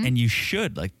 Mm-hmm. And you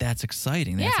should. That's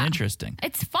exciting. That's interesting.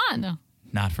 It's fun.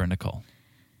 Not for Nicole.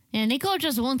 Yeah, Nicole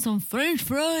just wants some French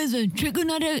fries and chicken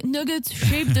nuggets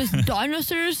shaped as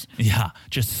dinosaurs. Yeah,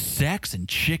 just sex and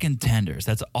chicken tenders.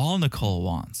 That's all Nicole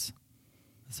wants.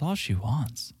 That's all she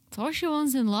wants. That's all she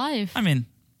wants in life. I mean,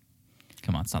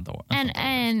 come on, it's not the word.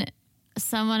 And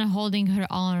someone holding her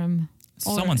arm.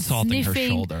 Someone salting her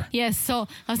shoulder. Yes, so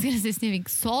I was going to say sniffing,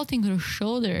 salting her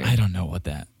shoulder. I don't know what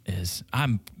that is.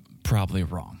 I'm probably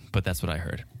wrong, but that's what I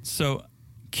heard. So,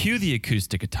 cue the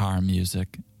acoustic guitar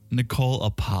music. Nicole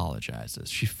apologizes.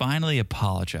 She finally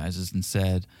apologizes and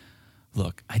said,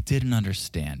 look, I didn't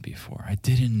understand before. I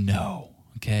didn't know,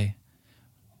 okay?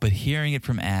 But hearing it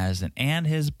from Azan and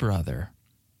his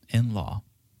brother-in-law,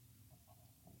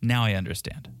 now I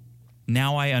understand.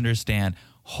 Now I understand.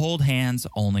 Hold hands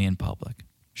only in public.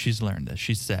 She's learned this.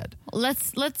 She said.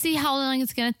 Let's see how long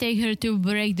it's going to take her to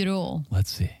break the rule.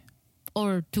 Let's see.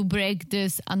 Or to break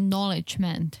this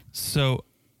acknowledgement. So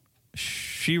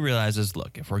she realizes,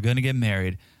 look, if we're going to get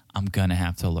married, I'm going to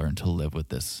have to learn to live with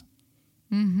this.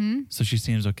 Mm-hmm. So she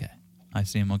seems okay. I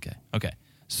seem okay. Okay.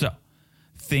 So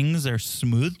things are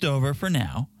smoothed over for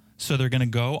now. So they're going to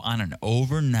go on an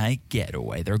overnight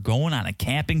getaway. They're going on a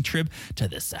camping trip to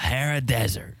the Sahara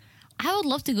Desert. I would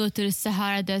love to go to the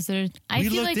Sahara Desert. We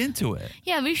looked into it.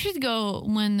 Yeah, we should go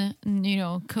when,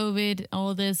 COVID,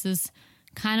 all this is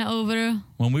kind of over.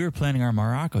 When we were planning our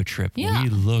Morocco trip, we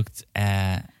looked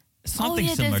at something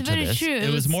similar to this. True.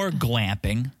 It was more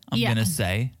glamping, I'm going to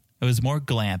say. It was more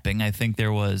glamping. I think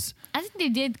there was... I think they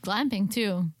did glamping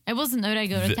too. It wasn't a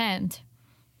regular tent.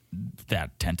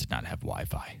 That tent did not have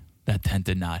Wi-Fi. That tent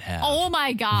did not have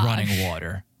running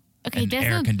water and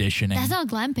air conditioning. That's not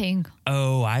glamping.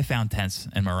 Oh, I found tents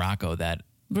in Morocco that...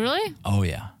 Really? Oh,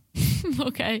 yeah.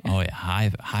 Okay. Oh, yeah.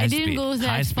 High I speed. didn't go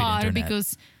that far internet.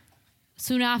 because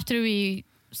soon after we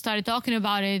started talking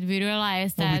about it, we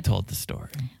realized that... we told the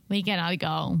story. We cannot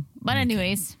go. But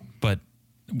anyways. But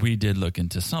we did look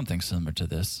into something similar to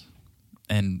this,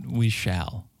 and we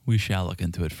shall look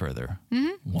into it further. Mm-hmm.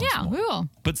 Yeah, we will.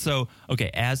 But so,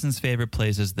 okay, Azan's favorite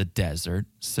place is the desert,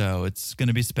 so it's going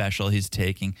to be special. He's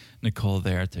taking Nicole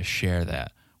there to share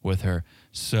that with her.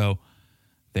 So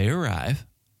they arrive.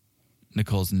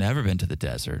 Nicole's never been to the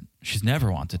desert. She's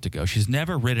never wanted to go. She's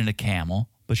never ridden a camel,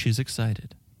 but she's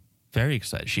excited. Very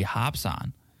excited. She hops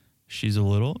on. She's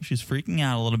freaking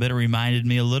out a little bit. It reminded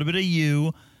me a little bit of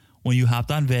you when you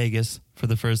hopped on Vegas for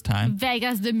the first time.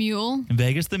 Vegas the mule.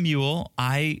 Vegas the mule.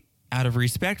 Out of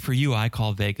respect for you, I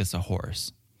call Vegas a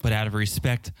horse. But out of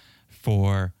respect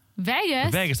for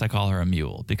Vegas, I call her a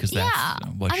mule because that's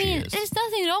what she is. There's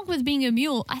nothing wrong with being a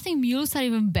mule. I think mules are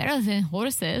even better than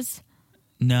horses.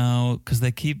 No, because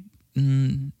they keep...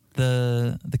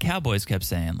 the cowboys kept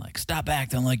saying, like, stop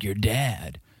acting like your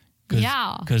dad.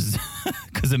 Because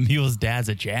a mule's dad's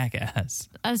a jackass.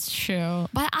 That's true.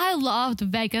 But I loved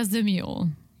Vegas the mule.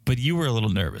 But you were a little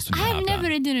nervous when you hopped on. I've never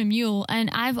ridden a mule, and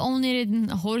I've only ridden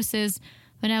horses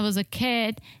when I was a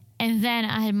kid. And then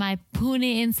I had my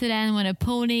pony incident when a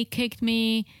pony kicked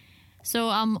me. So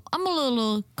I'm a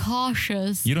little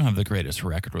cautious. You don't have the greatest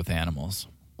record with animals.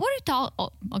 What are you talking? Oh,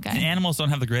 okay. The animals don't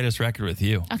have the greatest record with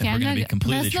you. Okay, if we're going to be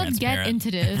completely let's transparent. not get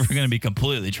into this. If we're going to be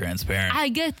completely transparent. I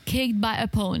get kicked by a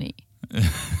pony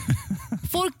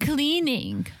for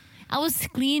cleaning. I was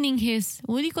cleaning his,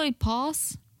 what do you call it,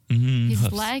 paws? Mm-hmm. His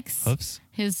Hoofs. legs? Hoofs?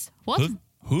 His what?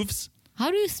 Hoofs? How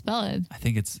do you spell it? I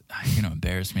think it's, you're going to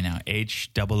embarrass me now.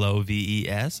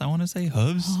 Hooves. I want to say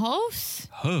hooves. Hooves?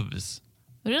 Hooves.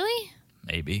 Really?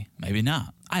 Maybe. Maybe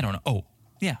not. I don't know. Oh,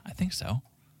 yeah, I think so.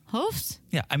 Hoofs?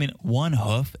 Yeah, I mean, one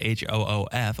hoof,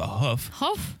 H-O-O-F, a hoof.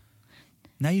 Hoof?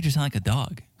 Now you just sound like a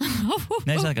dog. Now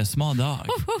you sound like a small dog.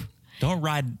 Don't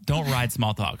ride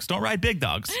small dogs. Don't ride big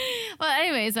dogs. Well,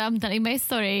 anyways, I'm telling my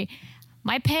story.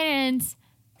 My parents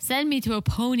sent me to a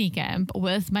pony camp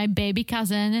with my baby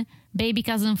cousin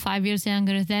 5 years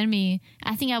younger than me.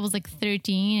 I think I was like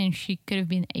 13 and she could have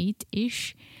been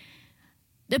 8-ish.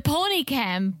 The pony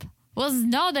camp was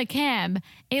not a camp.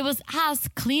 It was us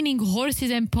cleaning horses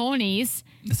and ponies.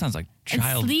 This sounds like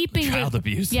child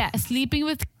abuse. Yeah, sleeping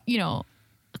with,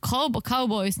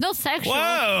 cowboys. Not sexual.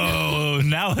 Whoa!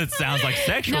 Now it sounds like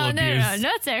sexual abuse. No,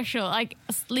 not sexual. Like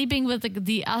sleeping with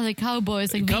the other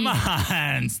cowboys. Like Come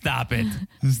on, stop it.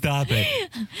 Stop it.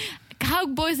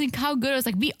 Cowboys and cowgirls,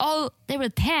 they were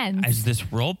 10s. Is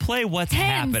this role play? What's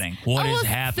happening? What is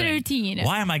happening? 13.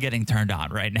 Why am I getting turned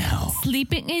on right now?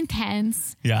 Sleeping in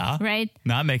tents. Yeah. Right?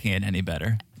 Not making it any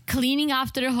better. Cleaning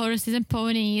after the horses and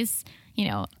ponies.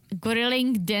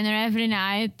 Grilling dinner every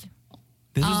night.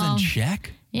 This was in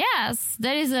Czech? Yes,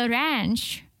 there is a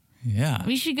ranch. Yeah.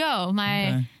 We should go.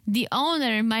 The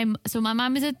owner, my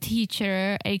mom is a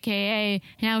teacher, aka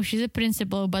now she's a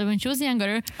principal, but when she was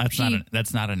younger,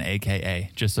 that's not an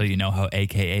AKA, just so you know how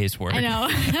AKAs work. I know.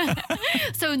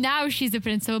 So now she's a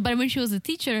principal, but when she was a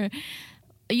teacher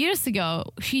years ago,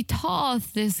 she taught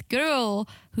this girl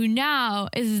who now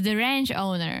is the ranch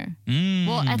owner.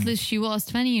 Well, at least she was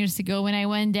 20 years ago when I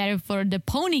went there for the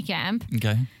pony camp.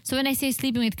 Okay. So when I say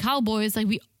sleeping with cowboys, like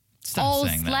we all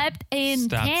slept in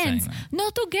tents,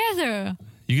 not together.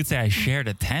 You could say I shared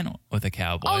a tent with a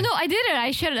cowboy. Oh, no, I didn't.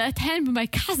 I shared a tent with my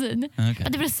cousin. Okay.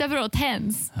 But there were several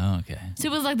tents. Oh, okay. So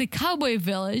it was like the cowboy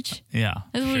village. Yeah.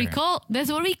 That's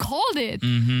what we called it.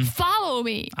 Mm-hmm. Follow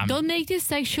me. Don't make this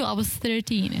sexual. I was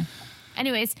 13.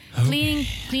 Anyways,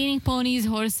 cleaning ponies,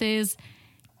 horses,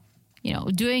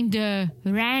 doing the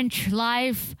ranch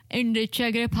life in the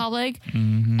Czech Republic.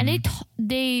 Mm-hmm. And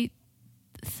they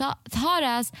taught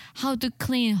us how to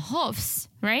clean hoofs,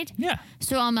 right? Yeah.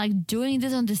 So I'm like doing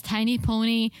this on this tiny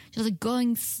pony, just like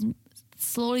going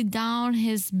slowly down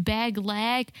his back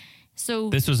leg. So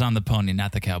this was on the pony,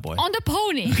 not the cowboy. On the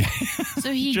pony. Okay.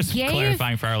 So he just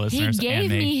clarifying for our listeners. He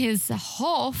gave me his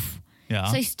hoof. Yeah.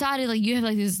 So I started like, you have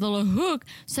like this little hook.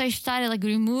 So I started like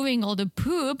removing all the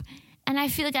poop. And I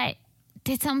feel like I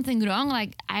did something wrong.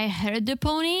 Like I hurt the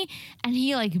pony and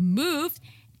he like moved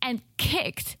and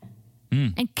kicked.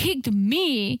 And kicked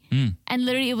me. And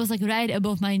literally it was like right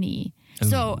above my knee. Ooh.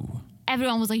 So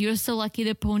everyone was like, you're so lucky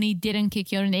the pony didn't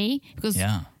kick your knee. Because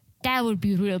that would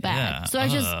be real bad. Yeah. So I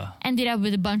just ended up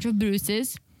with a bunch of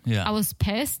bruises. Yeah. I was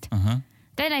pissed.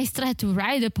 Then I still had to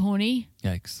ride the pony.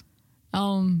 Yikes.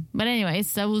 But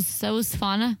anyways, that was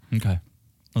fun. Okay.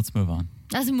 Let's move on.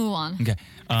 Let's move on. Okay.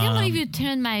 I can't believe you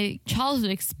turned my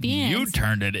childhood experience. You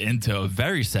turned it into a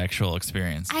very sexual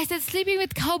experience. I said sleeping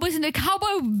with cowboys in the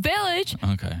cowboy village.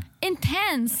 Okay.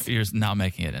 Intense. You're not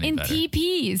making it any In better.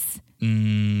 TPs.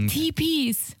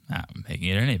 TPs. Not making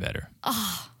it any better.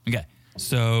 Okay.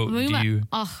 So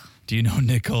do you know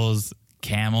Nicole's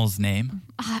camel's name?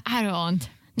 I don't.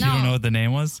 Do you don't know what the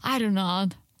name was? I do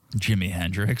not. Jimi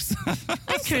Hendrix.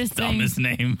 Interesting. Dumbest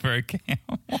name for a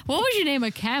camel. What would you name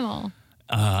a camel?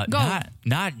 Go.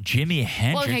 Not Jimi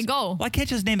Hendrix. Well, okay, go. Well, I can't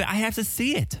just name it. I have to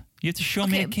see it. You have to show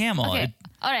me a camel. Okay.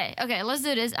 All right. Okay, let's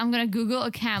do this. I'm going to Google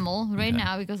a camel right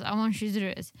now because I want you to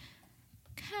do this.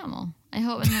 Camel. I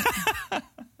hope it's not.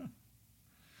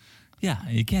 Yeah,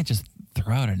 you can't just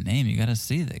throw out a name. You got to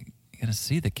see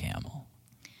the camel.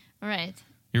 All right.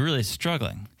 You're really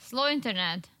struggling. Slow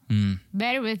internet.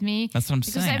 Bear with me. That's what I'm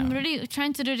because saying. I'm really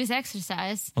trying to do this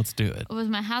exercise. Let's do it. With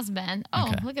my husband. Oh,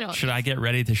 Okay. look at all. Should I get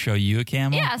ready to show you a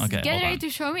camel? Yes, Okay, get hold ready on. to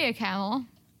show me a camel.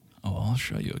 Oh, I'll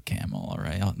show you a camel. All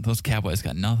right. Those cowboys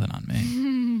got nothing on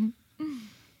me.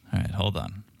 All right, hold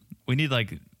on. We need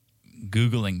like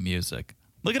Googling music.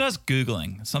 Look at us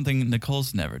Googling something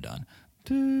Nicole's never done.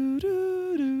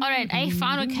 All right, I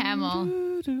found a camel.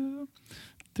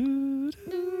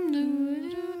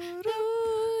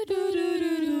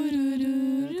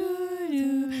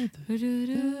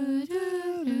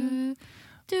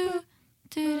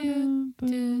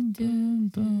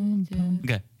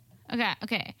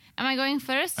 Okay. Am I going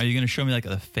first? Are you going to show me like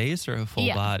the face or a full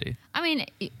body? I mean,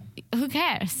 who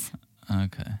cares?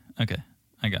 Okay.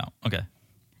 I go. Okay.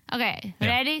 Okay, Yeah.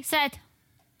 ready, set.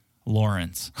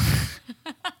 Lawrence.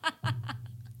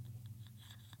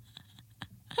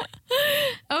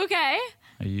 Okay.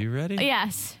 Are you ready?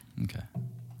 Yes. Okay.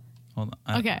 Hold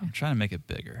on. Okay. I'm trying to make it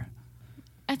bigger.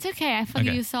 It's okay. I thought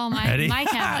Okay. you saw my Ready? camel.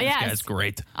 This Yes. guy's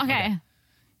great. Okay.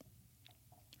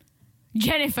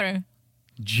 Jennifer.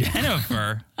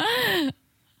 Jennifer?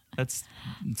 It's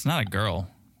not a girl.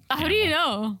 How do you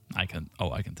know? I can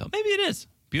tell. Maybe it is.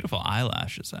 Beautiful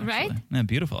eyelashes, actually. Right? Yeah,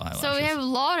 beautiful eyelashes. So we have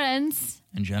Lawrence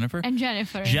and Jennifer? and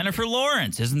Jennifer. Jennifer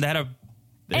Lawrence. Isn't that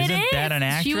an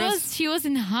actress? She was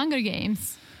in Hunger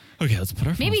Games. Okay, let's put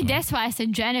our phones Maybe away. that's why I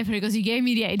said Jennifer, because you gave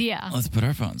me the idea. Let's put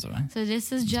our phones away. So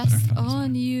this is just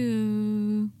on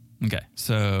you. Okay,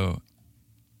 so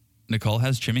Nicole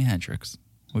has Jimi Hendrix,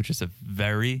 which is a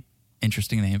very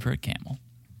interesting name for a camel.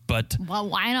 But Well,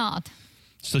 why not?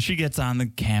 so she gets on the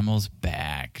camel's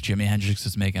back. Jimi Hendrix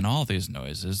is making all these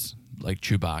noises, like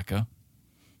Chewbacca.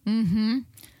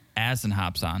 Azan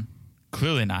hops on.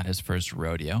 Clearly not his first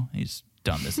rodeo. He's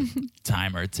done this a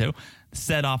time or two.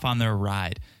 Set off on their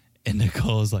ride. And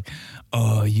Nicole's like,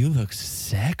 oh, you look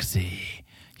sexy.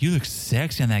 You look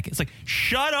sexy on that. It's like,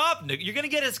 shut up. You're going to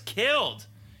get us killed.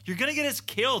 You're going to get us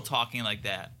killed talking like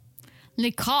that.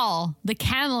 Nicole, the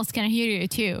camels can hear you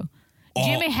too.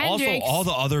 Jimi Hendrix. Also, all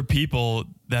the other people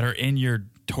that are in your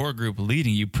tour group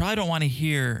leading you probably don't want to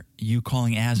hear you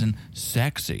calling Azan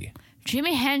sexy.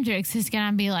 Jimi Hendrix is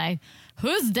gonna be like,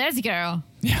 who's this girl?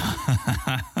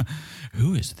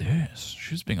 Who is this?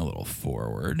 She's being a little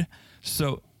forward.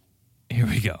 So here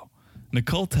we go.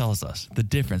 Nicole tells us the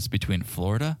difference between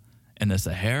Florida and the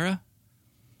Sahara.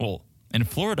 Well, in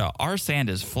Florida, our sand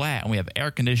is flat and we have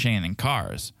air conditioning and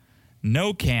cars.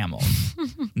 No camels.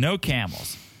 No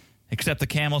camels. Except the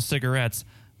Camel cigarettes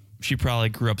she probably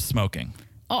grew up smoking.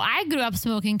 Oh, I grew up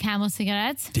smoking Camel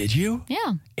cigarettes. Did you?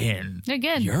 Yeah. In They're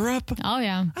good. Europe? Oh,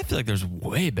 yeah. I feel like there's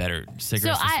way better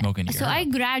cigarettes to smoke in Europe. So I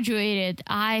graduated.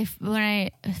 When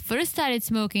I first started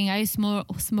smoking, I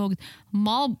smoked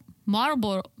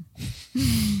Marlboro.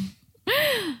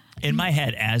 In my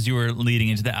head, as you were leading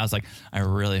into that, I was like, I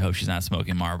really hope she's not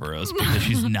smoking Marlboros because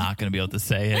she's not going to be able to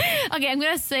say it. Okay, I'm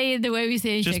going to say it the way we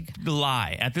say it. Just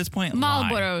lie. At this point, lie.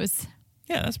 Marlboros.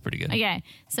 Yeah, that's pretty good. Okay,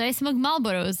 so I smoked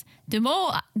Marlboros. The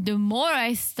more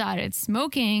I started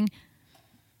smoking,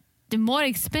 the more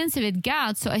expensive it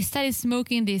got. So I started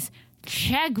smoking this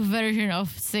Czech version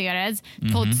of cigarettes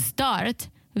called Start.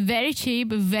 Very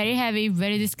cheap, very heavy,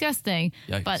 very disgusting.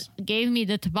 Yikes. But gave me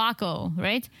the tobacco,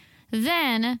 right?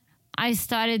 Then I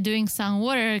started doing some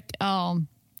work,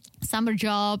 summer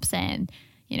jobs, and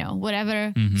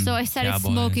whatever. So I started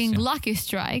Cowboys, smoking yeah. Lucky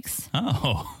Strikes,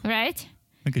 Oh, right?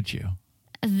 look at you.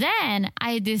 Then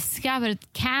I discovered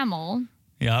Camel,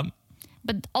 Yep.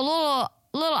 but a little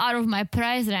out of my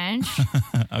price range.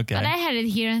 Okay. But I had it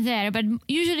here and there. But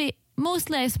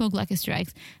mostly I smoke Lucky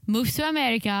Strikes. Moved to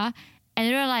America and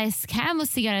realized Camel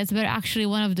cigarettes were actually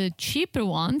one of the cheaper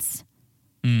ones.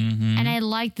 Mm-hmm. And I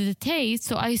liked the taste,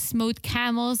 so I smoked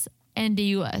Camels in the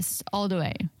US all the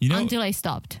way until I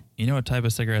stopped. You know what type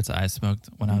of cigarettes I smoked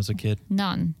when I was a kid?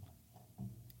 None.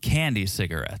 Candy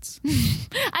cigarettes.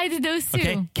 I did those too.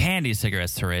 Okay, candy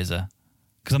cigarettes, Teresa.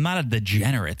 Because I'm not a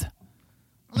degenerate.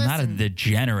 I'm not a Listen.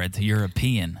 degenerate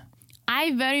European.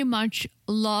 I very much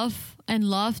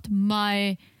loved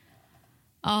my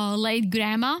late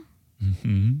grandma.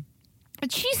 Mm-hmm.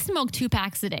 But she smoked 2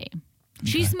 packs a day.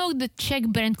 She smoked the Czech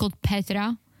brand called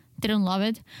Petra. Didn't love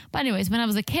it. But anyways, when I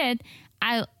was a kid,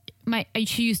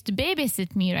 she used to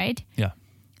babysit me, right? Yeah.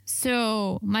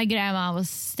 So my grandma was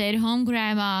stay-at-home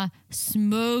grandma,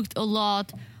 smoked a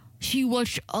lot. She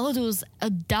watched all those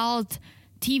adult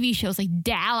TV shows like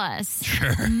Dallas,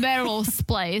 Meryl's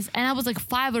Place, and I was like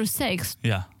 5 or 6.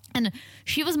 Yeah. And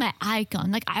she was my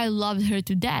icon. Like, I loved her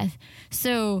to death.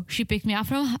 So she picked me up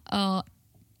from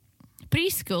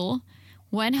preschool,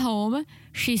 went home.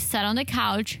 She sat on the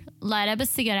couch, light up a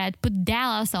cigarette, put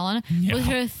Dallas on with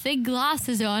her thick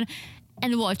glasses on,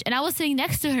 and watched. And I was sitting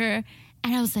next to her,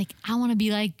 and I was like, I want to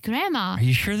be like Grandma. Are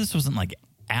you sure this wasn't like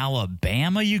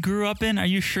Alabama you grew up in? Are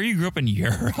you sure you grew up in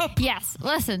Europe? Yes.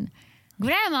 Listen,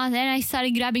 Grandma, then I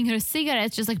started grabbing her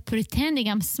cigarettes, just like pretending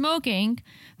I'm smoking.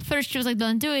 First, she was like,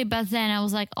 don't do it. But then I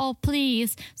was like, oh,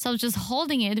 please. So I was just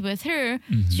holding it with her.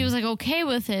 Mm-hmm. She was like, okay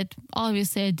with it.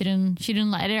 Obviously, she didn't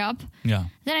light it up. Yeah.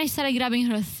 Then I started grabbing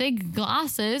her thick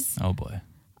glasses. Oh, boy.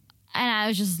 And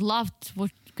I just loved what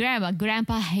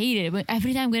Grandpa hated it. But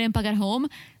every time Grandpa got home,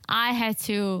 I had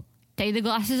to take the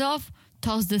glasses off,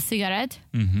 toss the cigarette.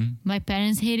 Mm-hmm. My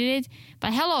parents hated it.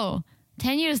 But hello,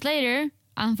 10 years later,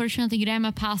 unfortunately, Grandma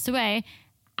passed away.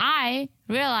 I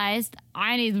realized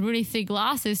I need really thick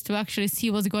glasses to actually see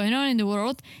what's going on in the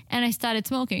world, and I started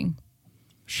smoking.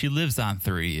 She lives on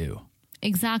through you.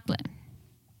 Exactly.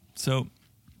 So,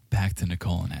 back to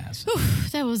Nicole and Az.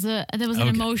 That was an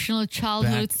emotional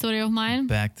childhood story of mine.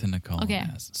 Back to Nicole and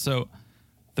Az. So,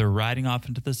 they're riding off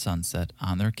into the sunset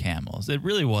on their camels. It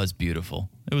really was beautiful.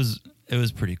 It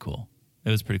was pretty cool. It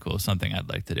was pretty cool. Something I'd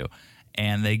like to do.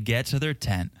 And they get to their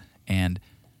tent, and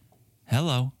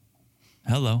hello,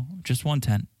 just one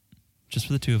tent. Just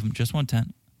for the two of them, just one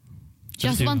tent.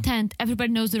 Just one tent.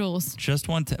 Everybody knows the rules. Just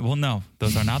one tent. Well, no,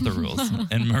 those are not the rules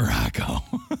in Morocco.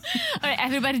 All right,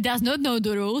 everybody does not know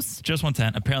the rules. Just one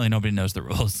tent. Apparently, nobody knows the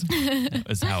rules.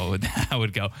 Is how it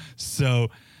would go. So,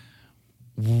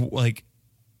 like,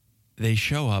 they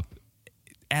show up.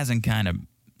 Azan kind of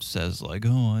says, like,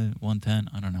 oh, one tent.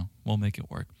 I don't know. We'll make it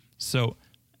work. So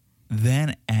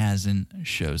then Azan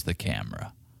shows the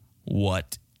camera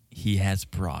what he has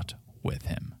brought with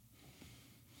him.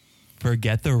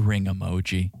 Forget the ring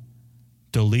emoji.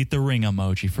 Delete the ring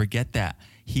emoji. Forget that.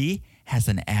 He has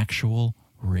an actual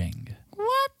ring.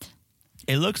 What?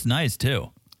 It looks nice,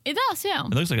 too. It does, yeah.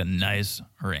 It looks like a nice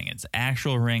ring. It's an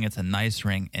actual ring. It's a nice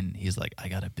ring. And he's like, I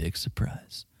got a big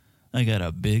surprise. I got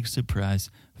a big surprise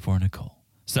for Nicole.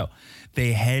 So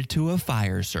they head to a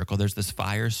fire circle. There's this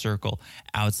fire circle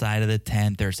outside of the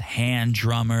tent. There's hand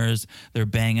drummers. They're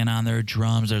banging on their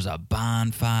drums. There's a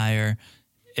bonfire.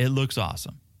 It looks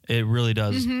awesome. It really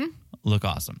does look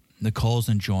awesome. Nicole's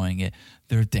enjoying it.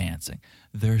 They're dancing.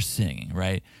 They're singing,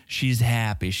 right? She's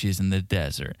happy she's in the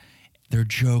desert. They're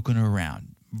joking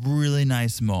around. Really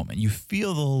nice moment. You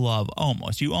feel the love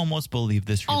almost. You almost believe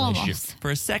this relationship. Almost.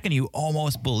 For a second, you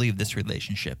almost believe this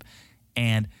relationship.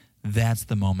 And that's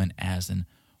the moment Azan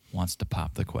wants to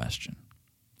pop the question.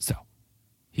 So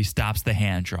he stops the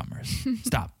hand drummers.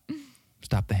 Stop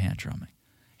the hand drumming.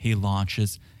 He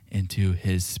launches into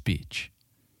his speech.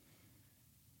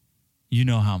 You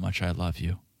know how much I love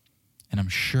you. And I'm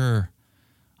sure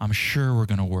we're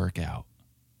going to work out.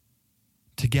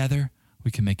 Together,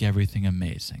 we can make everything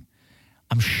amazing.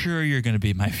 I'm sure you're going to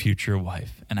be my future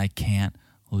wife, and I can't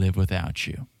live without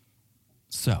you.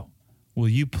 So, will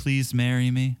you please marry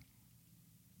me?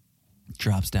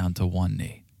 Drops down to one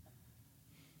knee.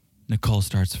 Nicole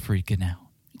starts freaking out.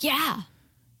 Yeah.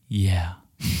 Yeah.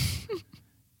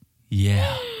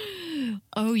 Yeah.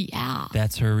 Oh, yeah.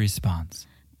 That's her response.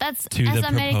 That's To as the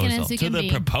American proposal. as you To can the be.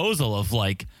 proposal of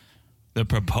the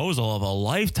proposal of a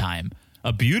lifetime.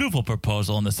 A beautiful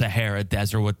proposal in the Sahara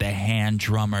Desert with the hand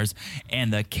drummers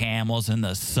and the camels and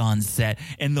the sunset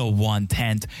and the one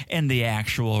tent and the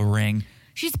actual ring.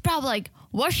 she's probably like,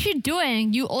 what's she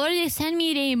doing? You already sent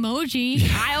me the emoji.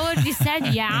 I already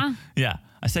said yeah. Yeah.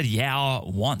 I said yeah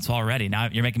once already. Now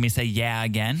you're making me say yeah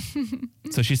again.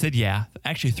 So she said yeah.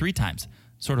 Actually 3 times.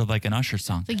 Sort of like an Usher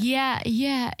song. Like, yeah.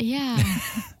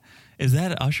 Is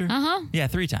that Usher? Uh-huh. Yeah,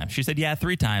 3 times. She said yeah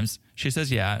 3 times. She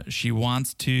says yeah. She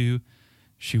wants to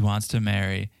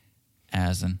marry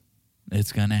Azan.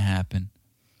 It's gonna happen.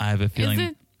 I have a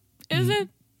feeling. Is it?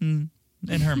 In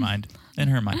her mind.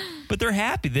 But they're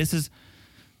happy. This is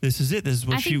it. This is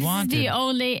what she wanted. This is the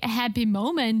only happy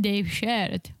moment they've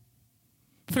shared.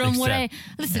 From what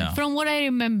I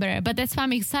remember. But that's why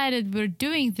I'm excited we're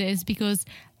doing this, because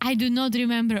I do not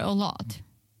remember a lot.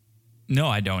 No,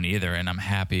 I don't either, and I'm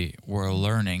happy we're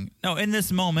learning. No, in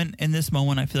this moment,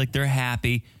 I feel like they're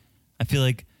happy. I feel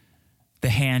like the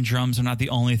hand drums are not the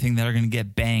only thing that are going to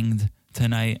get banged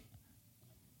tonight.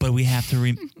 But we have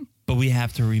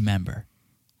to remember.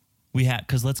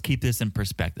 Because let's keep this in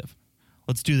perspective.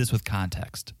 Let's do this with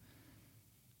context.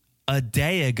 A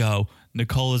day ago,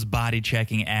 Nicole is body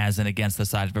checking Azan against the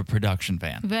side of a production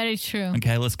van. Very true.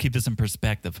 Okay, let's keep this in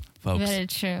perspective, folks. Very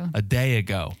true. A day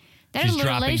ago, she's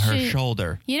dropping her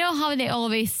shoulder. You know how they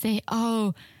always say,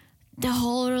 oh, the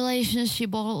whole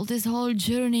relationship, this whole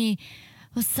journey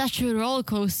was such a roller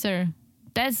coaster.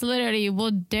 That's literally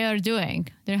what they're doing.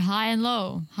 They're high and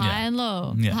low, high and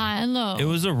low. It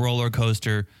was a roller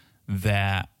coaster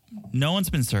that no one's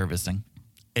been servicing.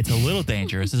 It's a little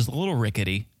dangerous. It's a little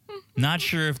rickety. Not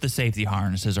sure if the safety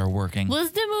harnesses are working.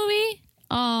 What's the movie?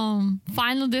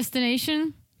 Final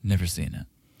Destination? Never seen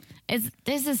it.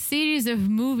 There's a series of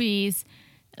movies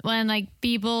when like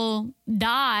people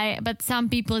die, but some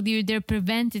people they're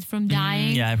prevented from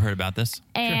dying. Yeah, I've heard about this.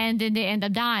 And then they end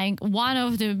up dying. One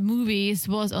of the movies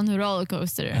was on a roller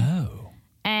coaster. Oh.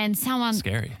 And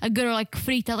Scary. A girl like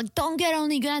freaked out, like, don't get on,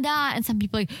 you're gonna die. And some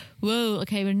people like, whoa,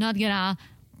 okay, we're not gonna.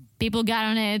 People got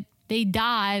on it, they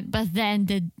died, but then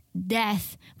the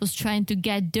death was trying to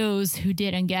get those who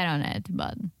didn't get on it.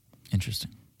 But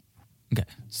interesting. Okay,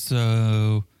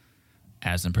 so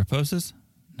Azan proposes.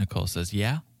 Nicole says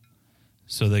yeah.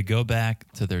 So they go back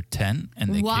to their tent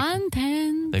and they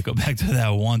go back to that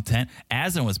one tent.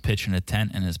 Azan was pitching a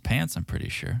tent in his pants, I'm pretty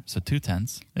sure. So 2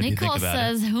 tents. Nicole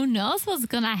says, who knows what's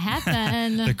gonna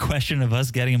happen? The question of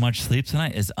us getting much sleep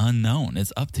tonight is unknown.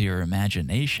 It's up to your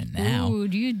imagination now. Ooh,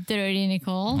 you dirty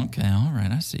Nicole. Okay, all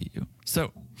right, I see you.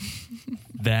 So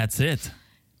that's it.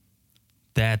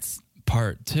 That's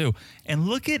part 2. And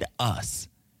look at us.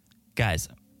 Guys,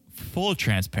 full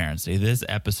transparency, this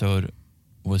episode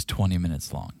was 20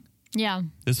 minutes long. Yeah.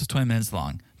 This was 20 minutes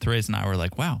long. Therese and I were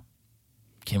like, wow,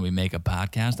 can we make a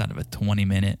podcast out of a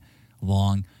 20-minute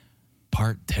long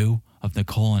part 2 of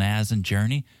Nicole and Azan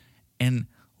journey? And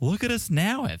look at us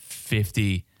now at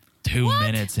 52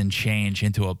 minutes and change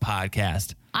into a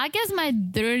podcast. I guess my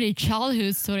dirty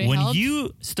childhood story When helped.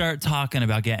 you start talking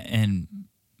about getting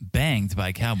banged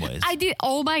by cowboys. I did.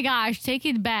 Oh my gosh, take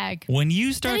it back. When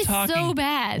you start that is talking, so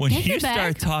bad. When take you it back.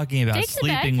 start talking about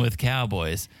sleeping with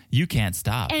cowboys, you can't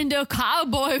stop. And the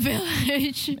cowboy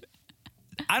village.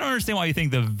 I don't understand why you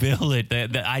think the village,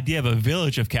 the idea of a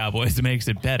village of cowboys makes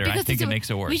it better. Because I think it makes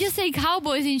it worse. We just say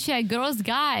cowboys in Czech, girls,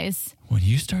 guys. When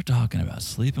you start talking about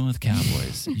sleeping with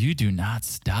cowboys, you do not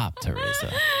stop,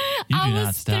 Teresa. You do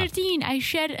not stop. I was 13. I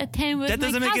shared a tent with my cousin. That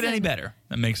doesn't make it any better.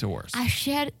 That makes it worse. I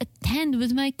shared a tent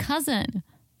with my cousin.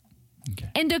 Okay.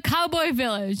 In the cowboy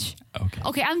village.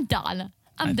 Okay, I'm done.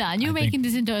 I'm done. You're making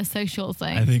this into a sexual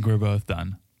thing. I think we're both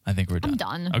done. I think we're done. I'm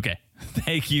done. Okay.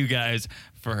 Thank you guys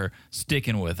for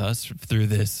sticking with us through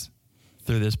this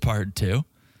part 2.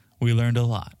 We learned a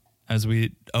lot, as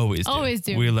we always do. Always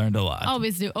do. We learned a lot.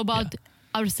 Always do. About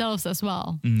ourselves as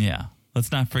well. Yeah.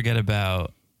 Let's not forget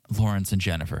about Lawrence and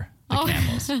Jennifer, the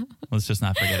camels. Let's just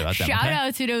not forget about them. Shout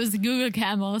out to those Google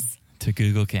camels. To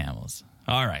Google camels.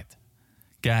 All right.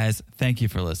 Guys, thank you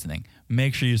for listening.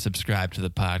 Make sure you subscribe to the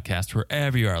podcast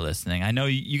wherever you are listening. I know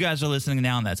you guys are listening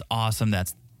now, and that's awesome.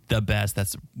 That's the best.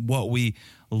 That's what we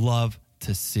love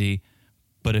to see.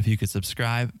 But if you could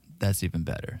subscribe, that's even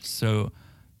better. So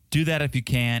do that if you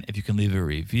can. If you can leave a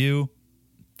review,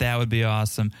 that would be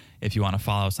awesome. If you want to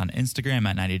follow us on Instagram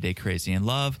at 90 Day Crazy in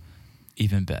Love,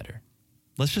 even better.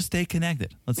 Let's just stay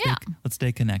connected. Let's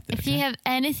stay connected. If you have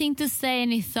anything to say,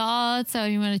 any thoughts, or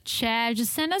you want to chat,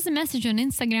 just send us a message on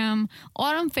Instagram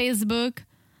or on Facebook.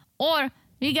 Or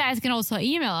you guys can also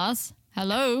email us.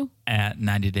 Hello. At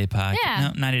 90 Day Podcast.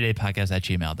 Yeah. No, 90 Day Podcast at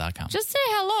gmail.com. Just say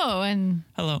hello and...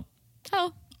 Hello.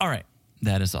 Oh. All right.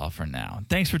 That is all for now.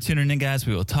 Thanks for tuning in, guys.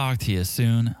 We will talk to you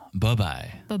soon.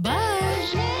 Bye-bye. Bye-bye.